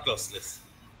is not lossless?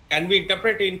 Can we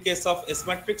interpret in case of S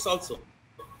matrix also,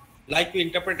 like we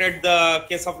interpreted the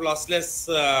case of lossless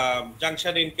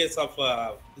junction in case of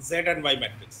Z and Y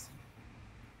matrix?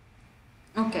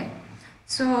 Okay.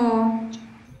 So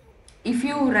if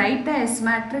you write the S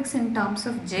matrix in terms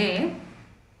of J,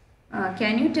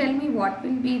 can you tell me what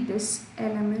will be this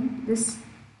element, this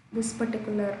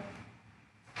particular?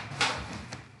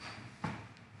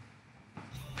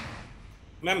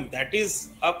 Ma'am, that is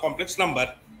a complex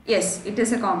number. Yes, it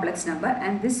is a complex number,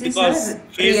 and this Because is a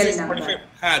phase real is number.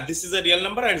 45. This is a real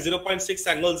number, and 0.6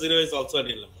 angle 0 is also a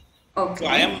real number. Okay. So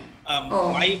I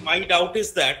am my doubt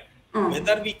is that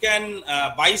whether we can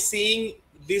by seeing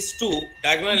these two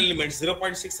diagonal elements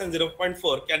 0.6 and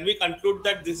 0.4, can we conclude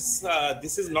that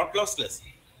this is not lossless?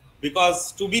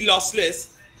 Because to be lossless,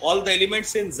 all the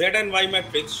elements in Z and Y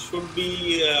matrix should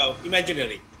be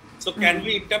imaginary. So can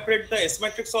we interpret the S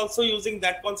matrix also using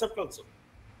that concept also,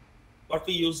 what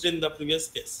we used in the previous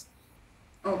case?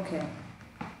 Okay.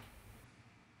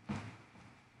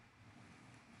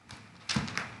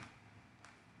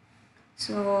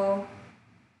 So,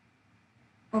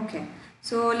 okay.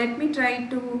 So let me try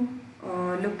to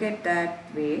look at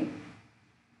that way.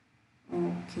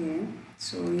 Okay.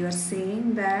 So you are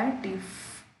saying that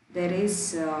if there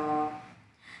is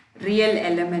real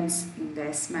elements in the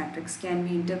S matrix, can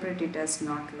we interpret it as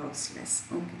not lossless?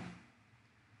 Okay.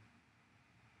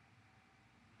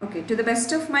 Okay, to the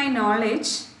best of my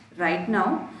knowledge, right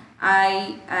now,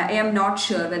 I am not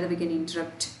sure whether we can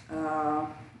interrupt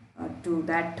to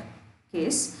that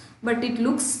case, but it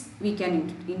looks we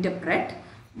can interpret,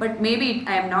 but maybe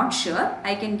I am not sure.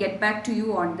 I can get back to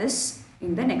you on this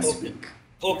in the next week.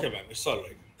 Okay, ma'am, it's all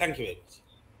right. Thank you very much.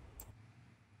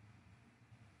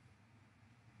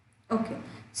 Okay,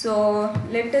 so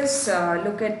let us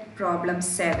look at problem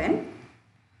 7.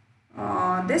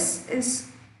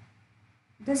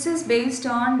 This is based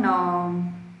on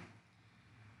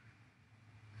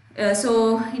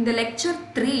so in the lecture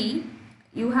 3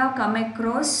 you have come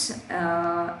across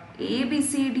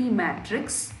ABCD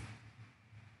matrix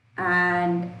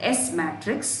and S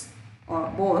matrix, or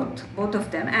both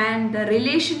of them, and the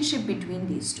relationship between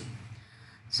these two.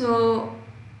 So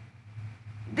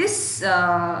this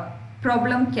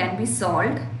problem can be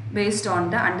solved based on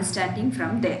the understanding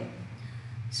from there.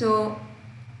 So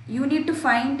you need to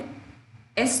find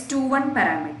S21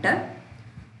 parameter,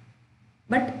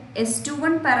 but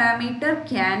S21 parameter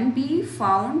can be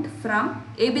found from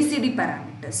ABCD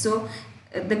parameters. So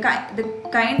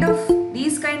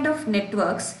these kind of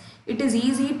networks, it is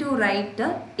easy to write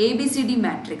the ABCD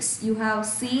matrix. You have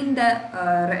seen the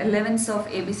relevance of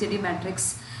ABCD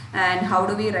matrix and how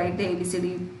do we write the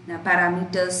ABCD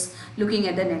parameters looking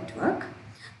at the network.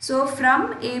 So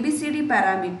from ABCD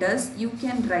parameters, you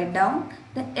can write down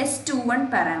the S21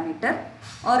 parameter,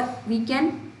 or we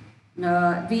can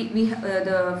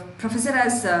the professor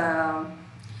has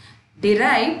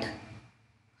derived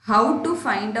how to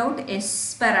find out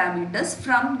S parameters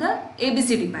from the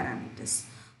ABCD parameters.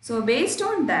 So based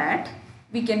on that,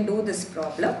 we can do this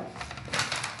problem.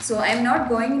 So I am not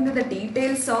going into the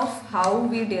details of how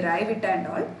we derive it and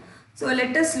all. So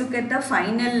let us look at the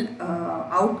final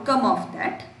outcome of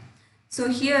that. So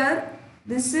here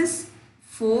this is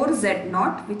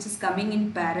 4Z0, which is coming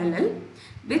in parallel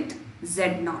with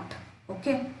Z0.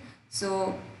 Okay.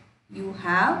 So you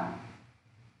have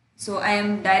So I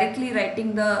am directly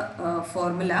writing the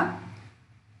formula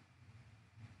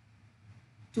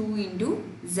 2 into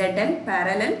ZL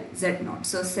parallel Z0.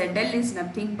 So ZL is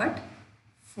nothing but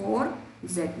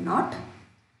 4Z0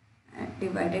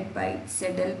 divided by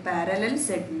ZL parallel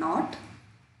Z0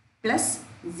 plus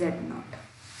Z0.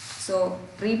 So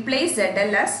replace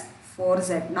ZL as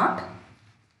 4Z0.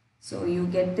 So you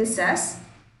get this as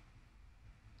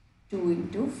 2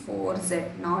 into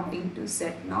 4Z0 into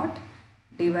Z0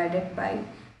 divided by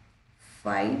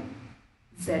 5Z0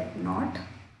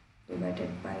 divided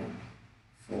by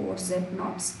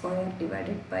 4Z0 square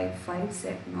divided by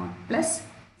 5Z0 plus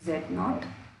Z0.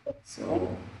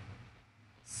 So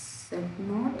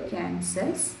Z0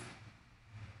 cancels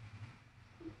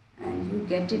and you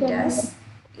get it as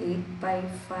 8 by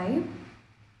 5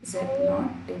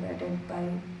 Z0 divided by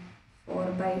 4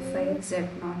 by 5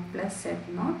 Z0 plus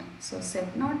Z0. So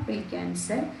Z0 will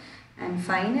cancel and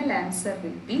final answer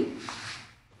will be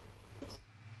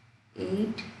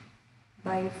 8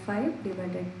 by 5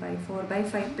 divided by 4 by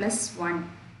 5 plus 1.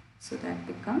 So that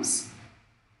becomes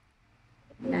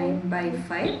 9 by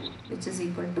 5, which is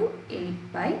equal to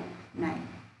 8 by 9.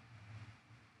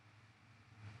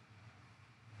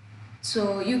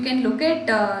 So you can look at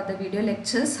the video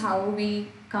lectures how we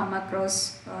come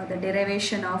across the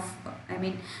derivation of,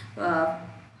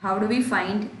 how do we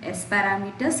find S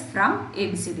parameters from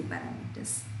ABCD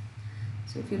parameters.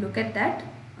 So if you look at that,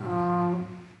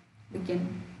 we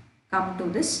can come to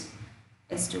this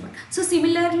S21. So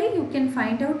similarly, you can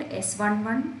find out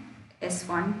S11,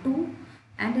 S12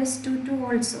 and S22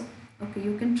 also. Okay,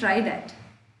 you can try that.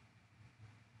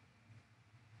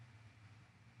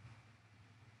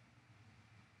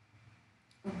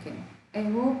 Okay, I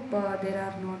hope there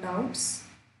are no doubts.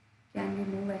 Can we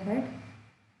move ahead?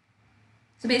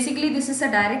 So basically this is a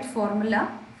direct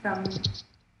formula from...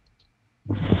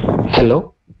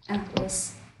 Hello.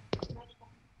 Yes.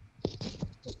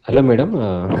 Hello, madam.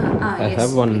 I Yes,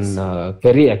 have one please.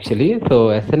 query actually. So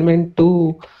assignment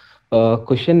 2,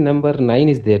 question number 9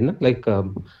 is there, no? Like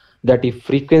that if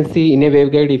frequency in a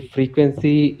waveguide, if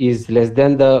frequency is less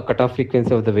than the cutoff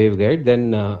frequency of the waveguide,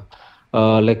 then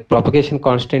like propagation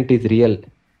constant is real.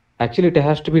 Actually, it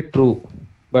has to be true,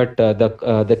 but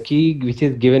the key which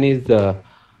is given is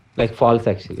like false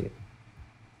actually.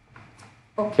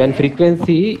 Okay. When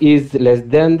frequency is less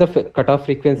than the cutoff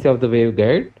frequency of the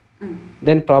waveguide,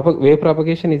 then wave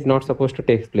propagation is not supposed to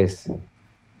take place.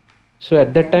 So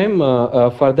at that time,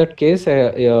 for that case,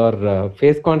 your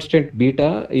phase constant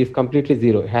beta is completely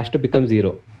zero. It has to become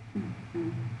zero.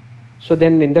 So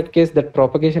then in that case, that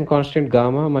propagation constant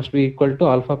gamma must be equal to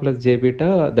alpha plus j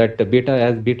beta. That beta,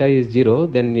 as beta is zero,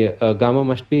 then gamma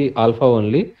must be alpha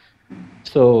only.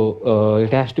 So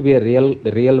it has to be a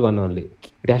real one only.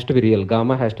 It has to be real.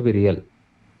 Gamma has to be real.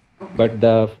 Okay. But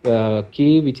the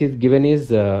key which is given is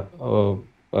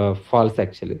false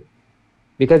actually,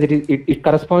 because it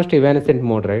corresponds to evanescent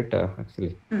mode, right?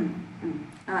 Actually.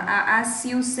 As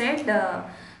you said,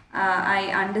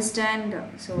 I understand.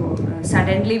 So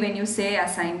suddenly when you say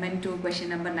assignment to question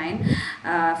number 9,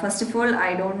 first of all,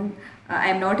 I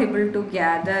am not able to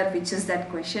gather which is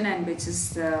that question and which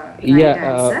is the right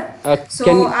answer.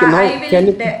 So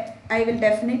I will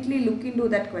definitely look into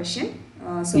that question.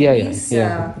 So please.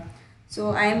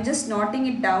 So I am just noting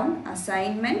it down.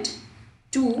 Assignment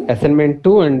 2. Assignment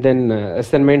 2 and then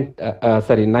assignment.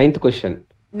 Sorry, 9th question.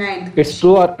 9th question. It's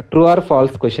true or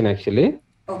false question actually.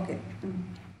 Okay.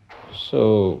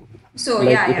 So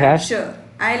like sure.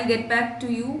 I'll get back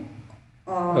to you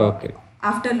okay.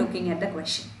 after looking at the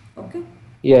question. Okay.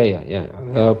 Yeah.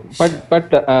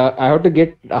 But I have to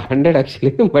get 100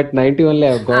 actually, but 90 only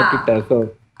I have got it.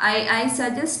 So I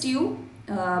suggest you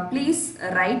please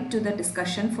write to the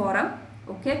discussion forum.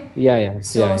 Okay.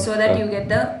 So that you get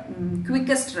the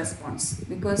quickest response,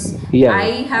 because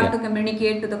I have to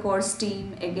communicate to the course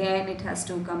team again. It has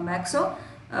to come back. So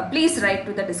please write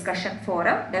to the discussion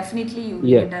forum. Definitely you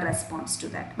will get a response to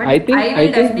that. But I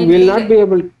think we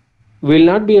will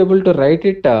not be able to write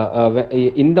it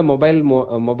in the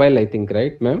mobile. I think,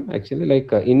 right, ma'am? Actually,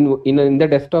 like in the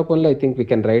desktop only, I think we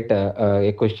can write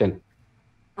a question.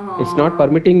 It's not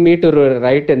permitting me to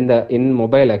write in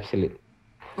mobile actually.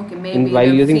 Okay, maybe while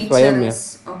the using feature Swayam,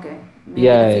 is okay. Maybe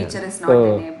the feature is not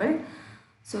enabled,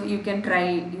 so you can try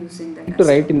using that. To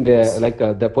write in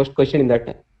the the post question in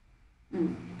that.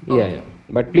 Okay.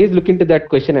 But please look into that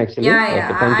question actually. Okay,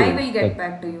 thank you. I will get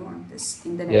back to you on this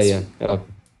in the next week.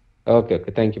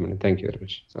 Okay. Thank you, madam. Thank you very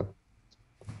much.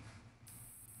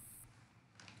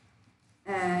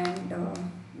 And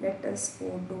let us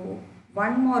go to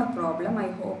one more problem. I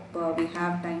hope we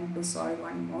have time to solve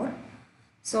one more.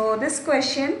 So this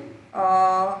question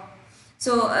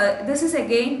So this is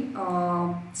again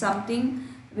something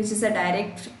which is a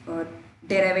direct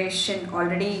derivation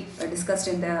already discussed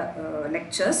in the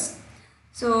lectures.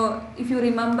 So if you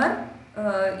remember,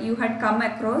 you had come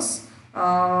across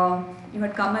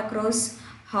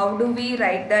how do we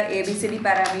write the ABCD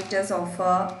parameters of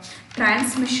a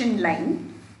transmission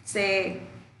line. Say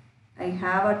I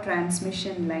have a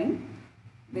transmission line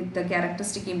with the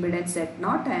characteristic impedance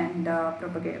Z0 and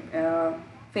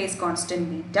phase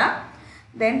constant beta.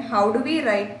 Then how do we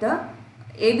write the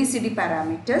ABCD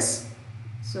parameters?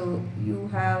 So you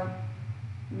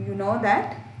know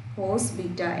that cos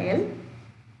beta L,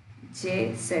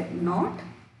 J Z0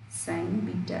 sin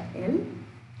beta L,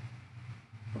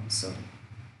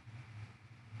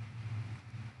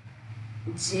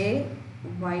 J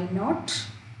Y0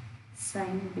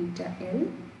 sin beta L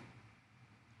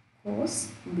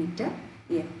cos beta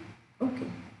L. Okay.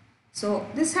 So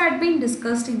this had been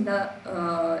discussed in the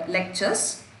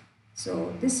lectures.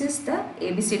 So this is the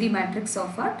ABCD matrix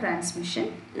of a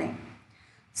transmission line.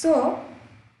 So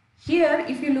here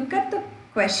if you look at the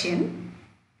question,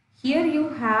 here you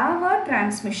have a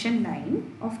transmission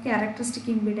line of characteristic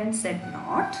impedance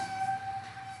Z0,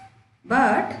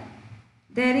 but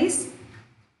there is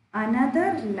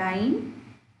another line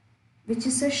which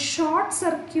is a short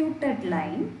circuited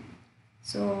line.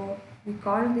 So we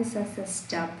call this as a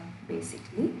stub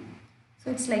basically. So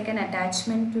it's like an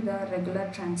attachment to the regular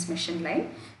transmission line,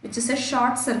 which is a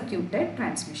short circuited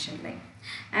transmission line,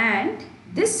 and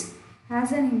this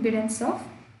has an impedance of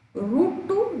root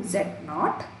 2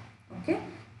 Z0. Okay,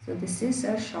 so this is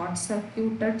a short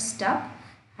circuited stub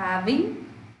having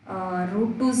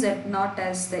root 2 Z0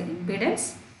 as the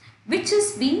impedance, which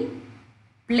is being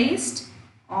placed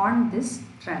on this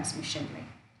transmission line.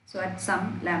 So at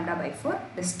some lambda by 4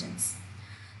 distance.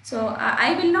 So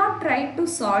I will not try to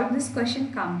solve this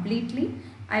question completely.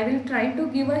 I will try to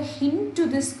give a hint to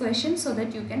this question so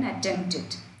that you can attempt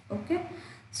it. Okay.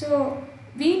 So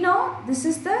we know this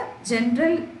is the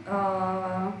general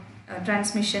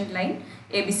transmission line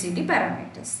ABCD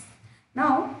parameters.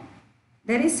 Now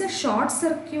there is a short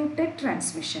circuited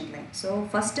transmission line. So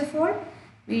first of all,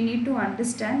 we need to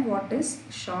understand what is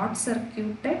short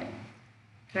circuited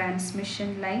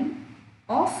transmission line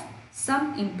of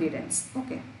some impedance.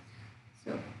 Okay.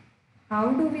 So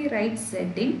how do we write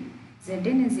Zin?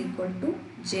 Zin is equal to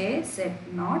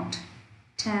JZ0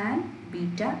 tan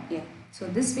beta L. So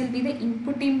this will be the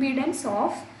input impedance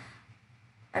of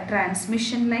a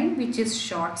transmission line which is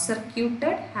short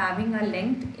circuited, having a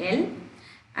length L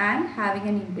and having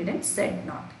an impedance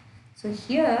Z0. So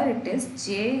here it is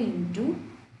J into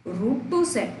root 2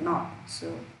 Z0.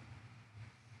 So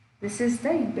this is the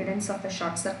impedance of the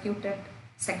short circuited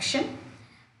section.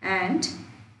 And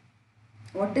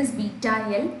what is beta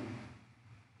L?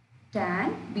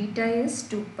 Tan beta is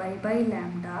 2 pi by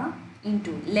lambda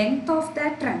into length of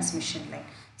that transmission line.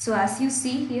 So as you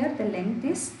see here, the length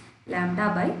is lambda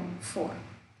by 4.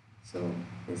 So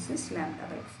this is lambda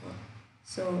by 4.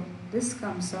 So this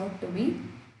comes out to be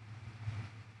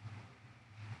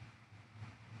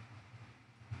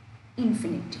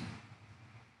infinity,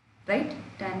 right?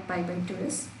 Tan pi by 2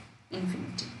 is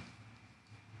infinity.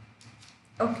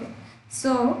 Okay,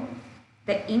 so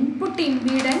the input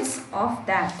impedance of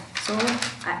that, so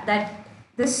that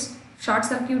this short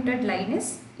circuited line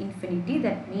is infinity.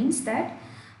 That means that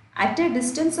at a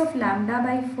distance of lambda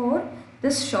by 4,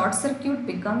 this short circuit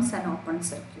becomes an open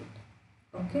circuit.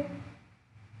 Okay.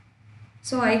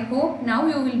 So I hope now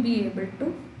you will be able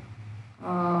to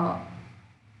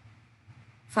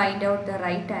find out the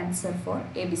right answer for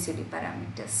ABCD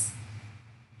parameters.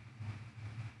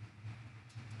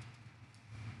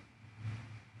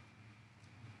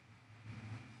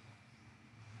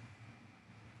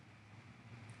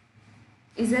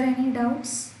 Is there any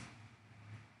doubts?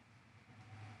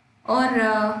 Or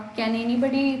can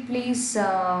anybody please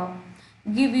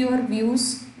give your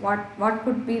views? What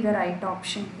could be the right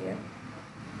option here?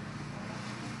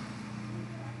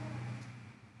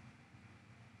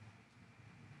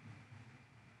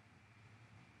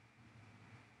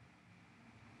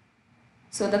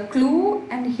 So the clue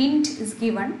and hint is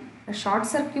given. A short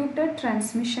circuited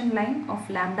transmission line of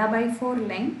lambda by 4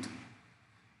 length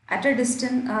at a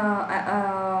distance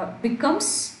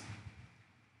becomes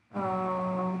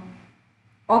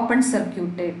open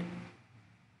circuited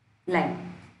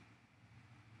line.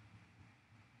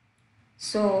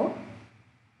 So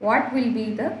what will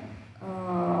be the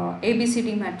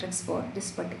ABCD matrix for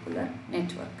this particular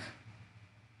network?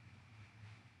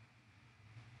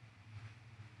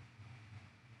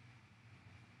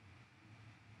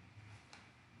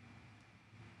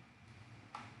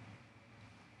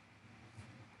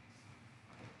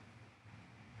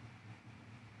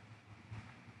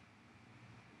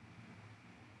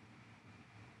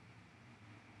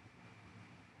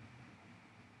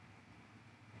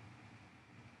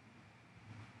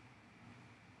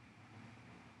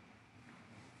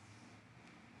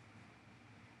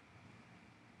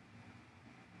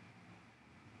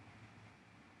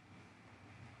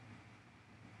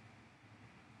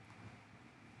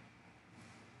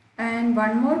 And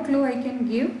one more clue I can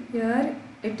give here,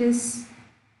 it is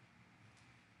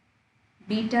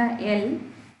beta L.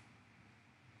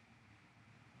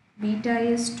 Beta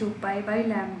is 2 pi by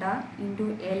lambda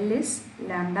into L is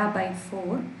lambda by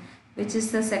 4, which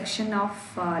is the section of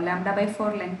lambda by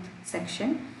 4 length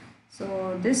section.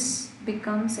 So this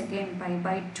becomes again pi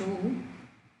by 2,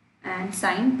 and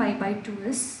sine pi by 2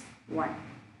 is 1.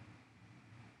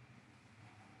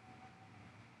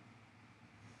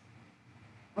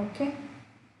 Okay,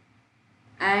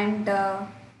 and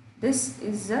this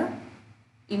is the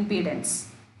impedance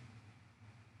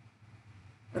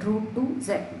root 2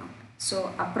 z0.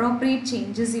 So appropriate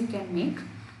changes you can make.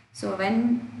 So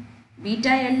when beta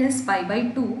L is pi by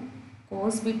 2,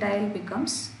 cos beta L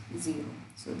becomes 0.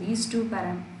 So these two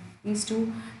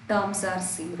terms are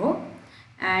 0,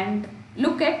 and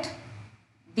look at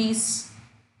these.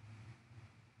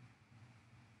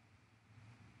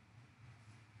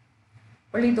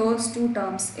 Only those two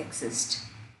terms exist.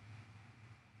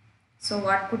 So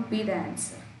what could be the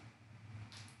answer?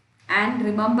 And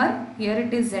remember, here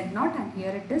it is z0 and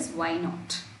here it is y0.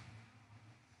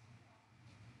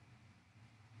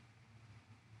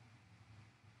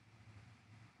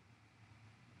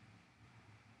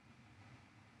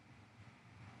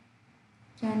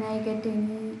 Can I get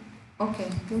any? Okay,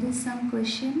 there is some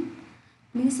question.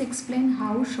 Please explain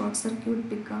how short circuit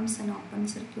becomes an open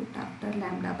circuit after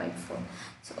lambda by 4.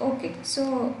 So okay,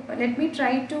 so let me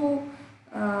try to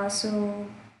so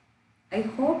I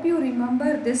hope you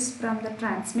remember this from the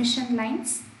transmission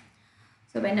lines.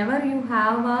 So whenever you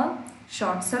have a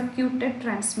short circuited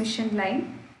transmission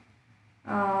line,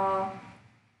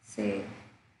 say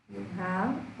you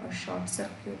have a short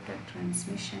circuited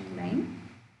transmission line,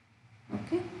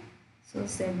 okay, so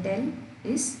ZL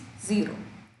is 0,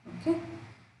 okay,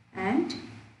 and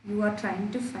you are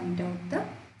trying to find out the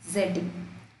Zin.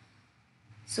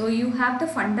 So you have the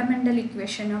fundamental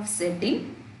equation of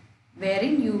Zin,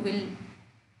 wherein you will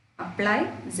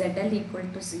apply ZL equal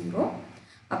to 0,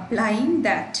 applying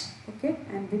that, okay,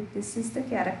 and with this is the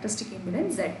characteristic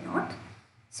impedance Z0.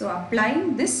 So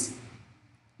applying this,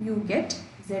 you get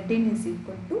Zin is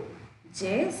equal to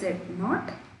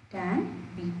JZ0 tan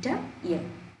beta L,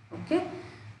 okay.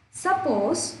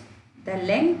 Suppose the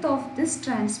length of this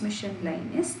transmission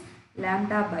line is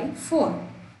lambda by 4,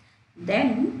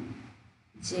 then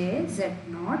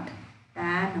JZ0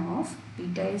 tan of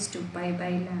beta is 2 pi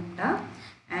by lambda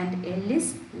and L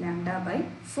is lambda by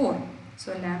 4.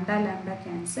 So lambda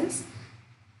cancels,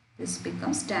 this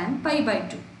becomes tan pi by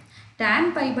 2.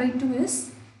 Tan pi by 2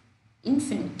 is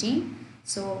infinity,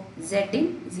 so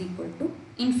Zin is equal to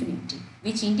infinity,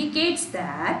 which indicates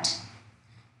that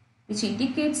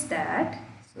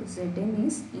so Zin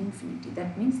is infinity.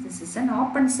 That means this is an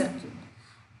open circuit.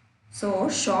 So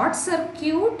short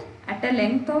circuit at a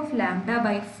length of lambda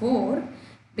by 4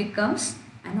 becomes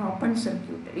an open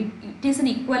circuit. It is an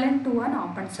equivalent to an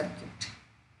open circuit.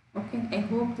 Okay, I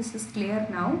hope this is clear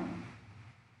now.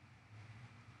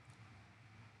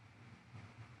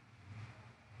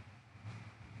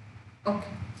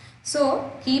 Okay,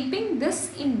 so keeping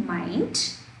this in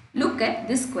mind, look at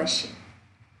this question.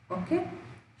 Okay,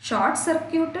 short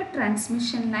circuited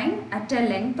transmission line at a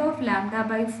length of lambda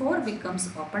by 4 becomes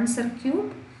open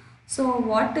circuit. So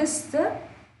what is the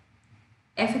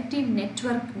effective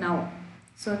network now?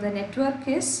 So the network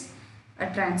is a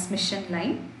transmission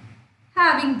line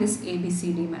having this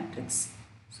ABCD matrix.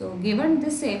 So given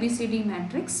this ABCD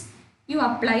matrix, you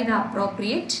apply the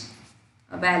appropriate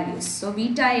values. So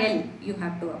beta L you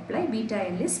have to apply. Beta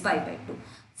L is pi by 2.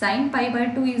 Sin pi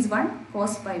by 2 is 1,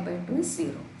 cos pi by 2 is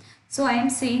 0. So I am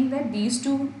saying that these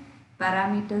two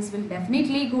parameters will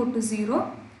definitely go to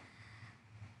 0.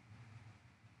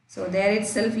 So there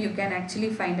itself you can actually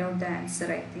find out the answer,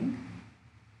 I think.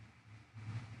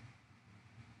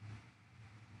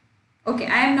 Okay,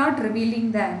 I am not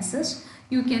revealing the answers.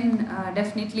 You can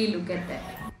definitely look at that.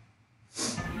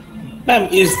 Ma'am,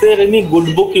 is there any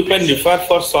good book you can refer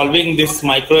for solving this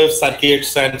microwave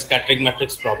circuits and scattering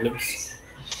matrix problems?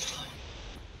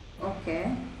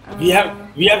 Okay. We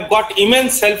have got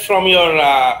immense help from your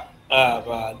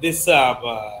this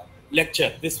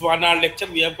lecture, this 1 hour lecture.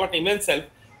 We have got immense help,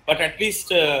 but at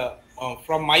least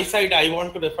from my side, I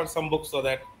want to refer some books so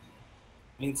that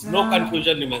means no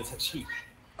confusion remains actually.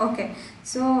 Okay,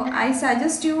 so I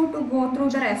suggest you to go through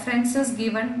the references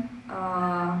given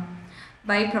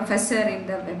by professor in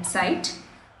the website.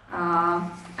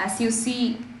 As you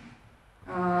see,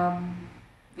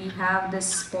 we have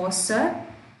this poster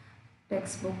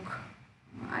textbook.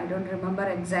 I don't remember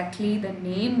exactly the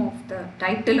name of the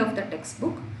title of the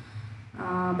textbook,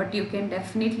 but you can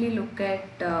definitely look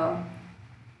at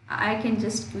I can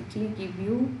just quickly give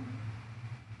you.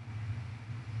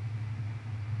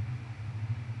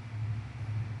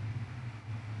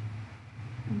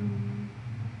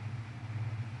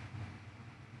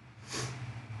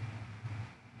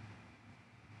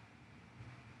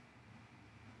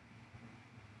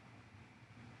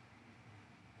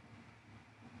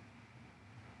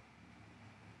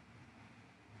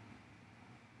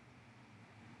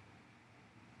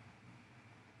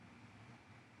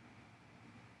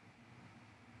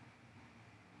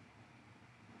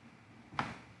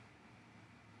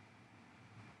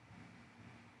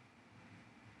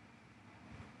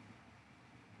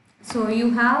 So you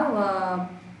have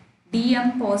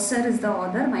D.M. Posser is the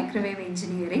author, Microwave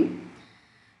Engineering,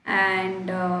 and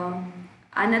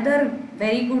another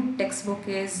very good textbook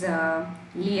is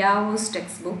Liao's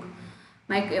textbook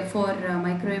for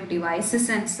microwave devices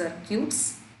and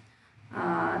circuits.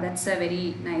 That's a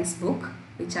very nice book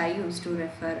which I used to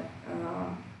refer.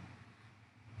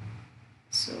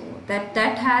 So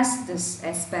that has this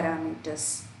S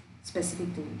parameters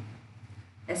specifically.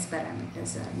 S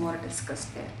parameters are more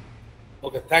discussed there.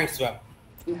 Okay, thanks, ma'am.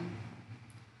 Yeah.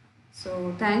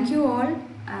 So thank you all.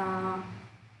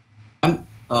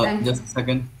 Thank Just a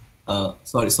second.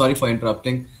 Sorry for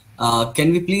interrupting.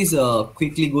 Can we please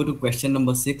quickly go to question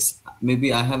number 6?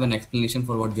 Maybe I have an explanation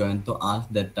for what Joyanto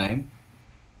asked that time.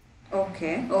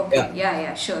 Okay. Yeah.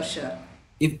 Yeah. Sure.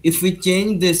 If we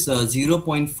change this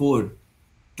 0.4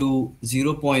 to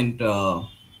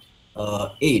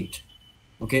 0.8,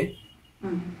 okay,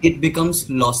 it becomes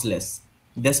lossless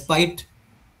despite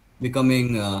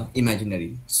becoming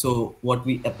imaginary. So what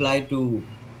we apply to,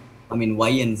 I mean, y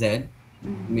and z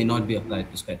may not be applied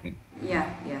to scattering. Yeah.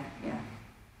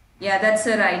 Yeah, that's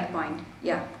a right point.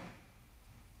 Yeah.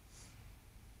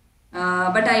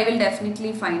 But I will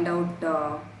definitely find out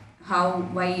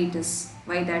why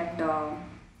that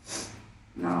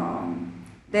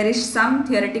there is some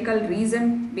theoretical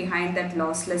reason behind that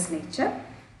lossless nature.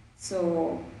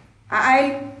 So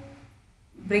I'll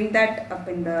bring that up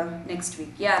in the next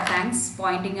week. Yeah, thanks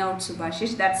pointing out,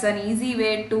 Subhashish. That's an easy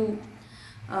way to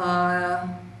uh,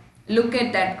 look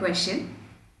at that question.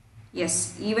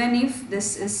 Yes, even if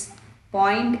this is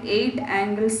 0.8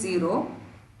 angle 0,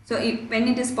 so when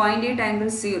it is 0.8 angle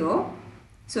 0,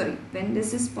 sorry, when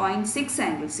this is 0.6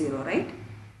 angle 0, right?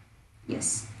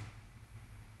 Yes.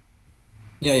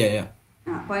 Yeah.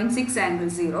 0.6 angle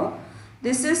 0,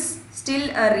 this is still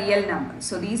a real number.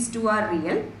 So these two are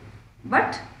real,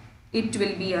 but it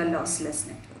will be a lossless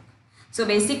network. So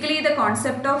basically the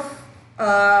concept of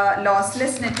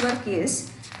lossless network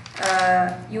is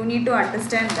you need to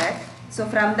understand that. So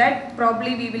from that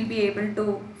probably we will be able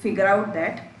to figure out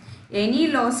that any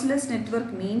lossless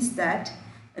network means that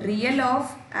real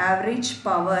of average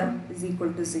power is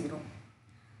equal to 0.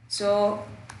 So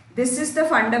this is the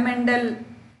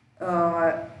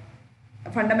uh,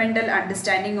 fundamental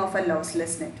understanding of a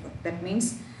lossless network. That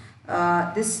means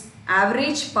this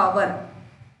average power,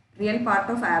 real part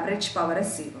of average power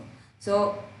is 0.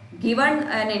 So given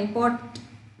an input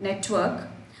network,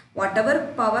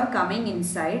 whatever power coming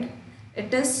inside,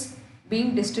 it is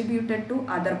being distributed to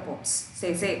other ports.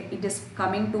 Say it is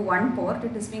coming to one port,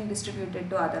 it is being distributed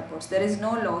to other ports. There is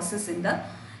no losses in the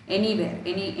anywhere,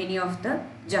 any of the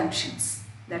junctions.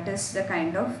 That is the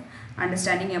kind of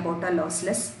understanding about a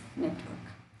lossless network.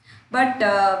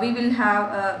 But we will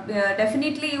have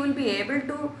definitely you will be able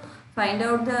to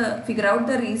figure out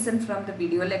the reason from the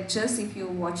video lectures if you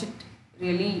watch it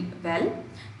really well.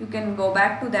 You can go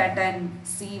back to that and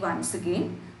see once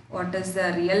again what is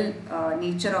the real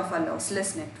nature of a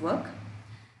lossless network.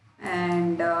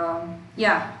 And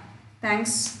yeah,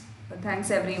 thanks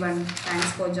everyone,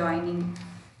 thanks for joining.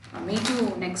 Meet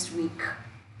you next week.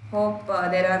 Hope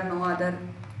there are no other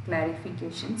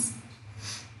clarifications.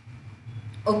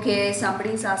 Okay, somebody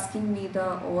is asking me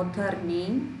the author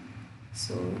name,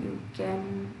 so you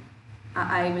can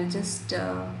I will just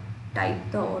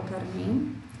type the author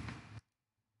name.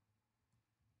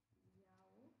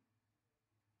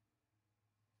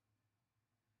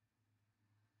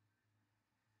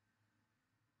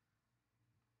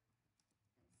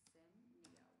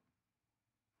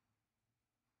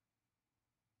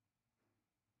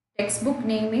 Textbook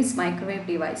name is Microwave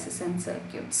Devices and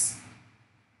Circuits.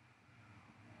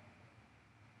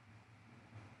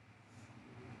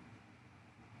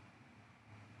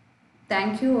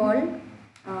 Thank you all.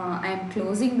 I am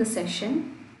closing the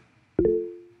session.